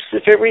 Bruce,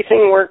 if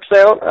everything works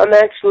out, I'm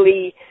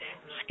actually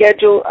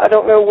scheduled. I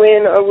don't know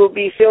when I will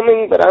be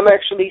filming, but I'm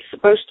actually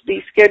supposed to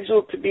be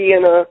scheduled to be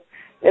in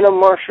a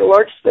martial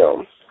arts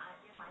film.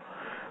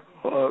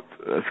 Well,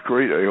 that's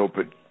great. I hope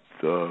it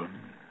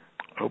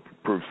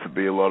proves to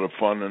be a lot of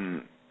fun,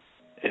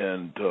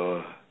 and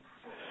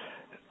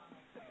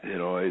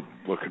I'm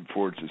looking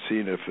forward to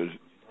seeing if it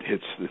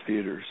hits the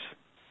theaters.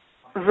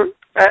 Mm-hmm.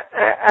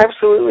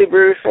 Absolutely,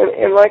 Bruce.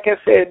 And like I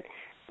said,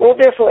 we'll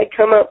definitely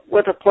come up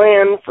with a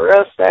plan for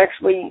us to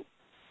actually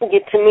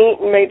get to meet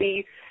and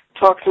maybe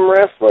talk some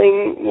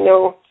wrestling,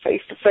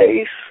 face to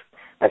face.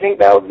 I think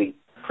that would be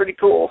pretty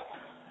cool.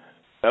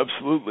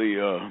 Absolutely.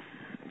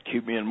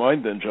 Keep me in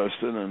mind then,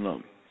 Justin,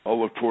 and I'll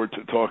look forward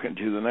to talking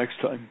to you the next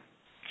time.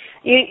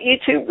 You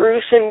too,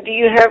 Bruce. And do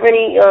you have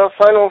any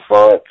final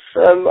thoughts?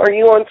 Are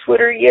you on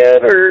Twitter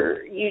yet,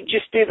 or you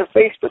just do the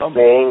Facebook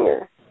thing?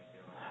 Or?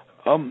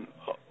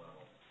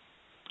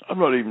 I'm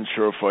not even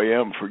sure if I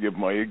am. Forgive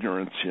my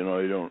ignorance.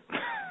 I don't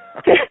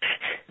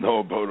know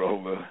about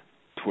all the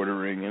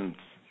Twittering and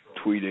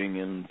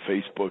tweeting and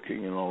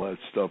Facebooking and all that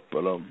stuff.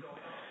 But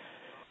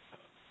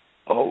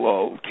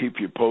I'll keep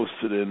you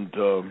posted. And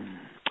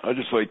I'd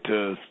just like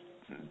to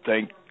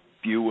thank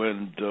you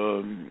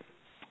and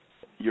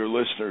your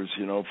listeners,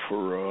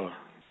 for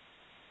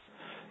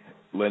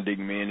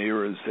lending me an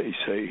ear, as they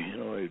say.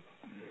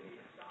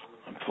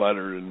 I'm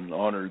flattered and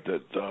honored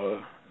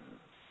that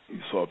you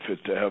saw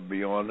fit to have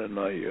me on, and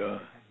I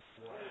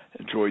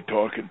enjoyed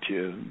talking to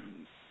you. And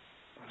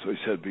as I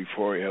said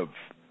before, I have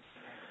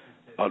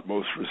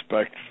utmost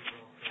respect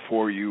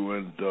for you,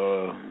 and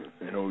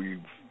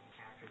you've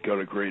got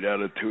a great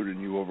attitude,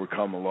 and you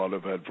overcome a lot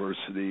of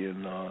adversity,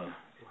 and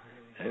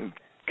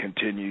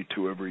continue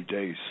to every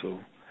day. So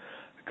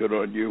good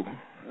on you,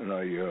 and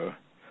I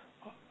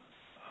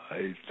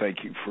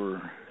thank you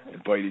for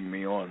inviting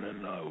me on,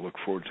 and I look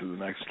forward to the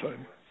next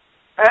time.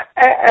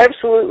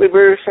 Absolutely,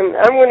 Bruce, and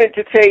I wanted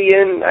to tell you,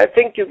 and I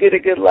think you'll get a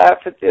good laugh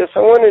at this. I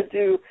wanted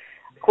to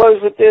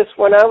close with this.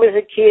 When I was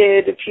a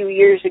kid a few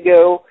years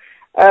ago,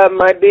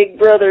 my big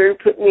brother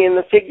put me in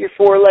the figure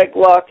 4 leg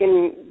lock,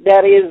 and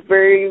that is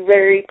very,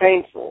 very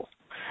painful.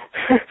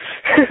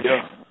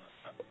 Yeah.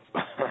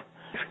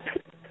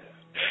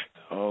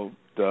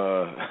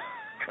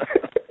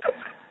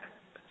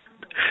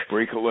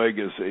 Break a leg,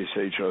 as they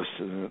say,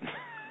 Justin.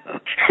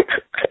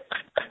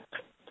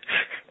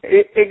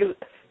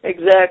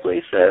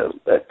 Exactly so.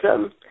 But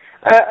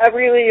I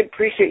really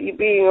appreciate you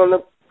being on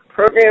the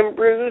program,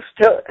 Bruce.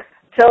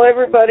 Tell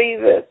everybody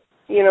that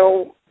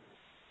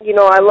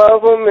I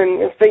love them,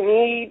 and if they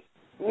need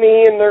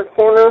me in their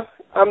corner,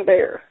 I'm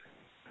there.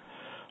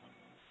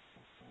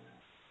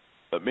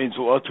 That means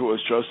a lot to us,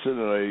 Justin,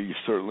 and I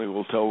certainly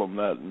will tell them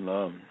that.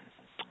 And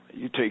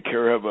you take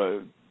care. Have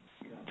a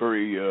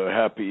very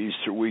happy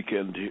Easter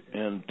weekend,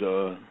 and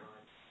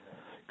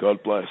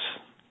God bless.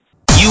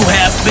 You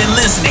have been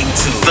listening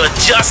to The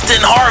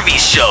Justin Harvey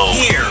Show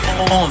here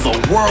on the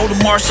World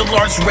Martial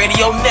Arts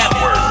Radio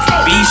Network.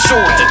 Be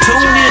sure to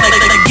tune in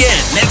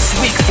again next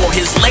week for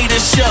his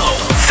latest show.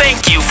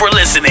 Thank you for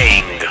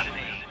listening.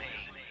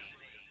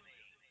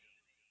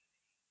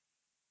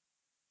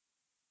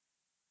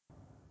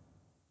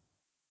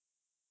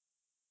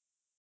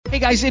 Hey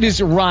guys, it is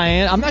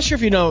Ryan. I'm not sure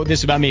if you know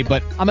this about me,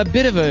 but I'm a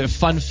bit of a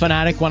fun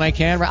fanatic when I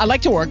can. I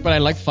like to work, but I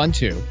like fun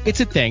too. It's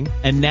a thing.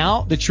 And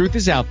now the truth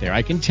is out there.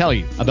 I can tell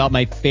you about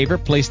my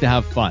favorite place to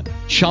have fun.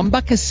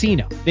 Chumba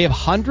Casino. They have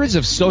hundreds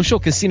of social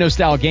casino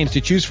style games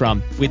to choose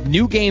from with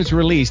new games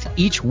released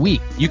each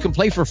week. You can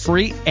play for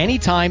free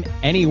anytime,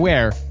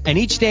 anywhere, And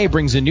each day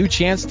brings a new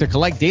chance to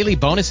collect daily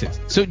bonuses.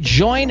 So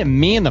join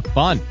me in the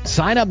fun.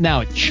 Sign up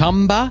now at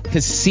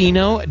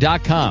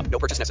ChumbaCasino.com. No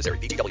purchase necessary.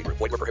 VGW Group.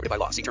 Void where prohibited by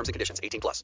law. See terms and conditions. 18+.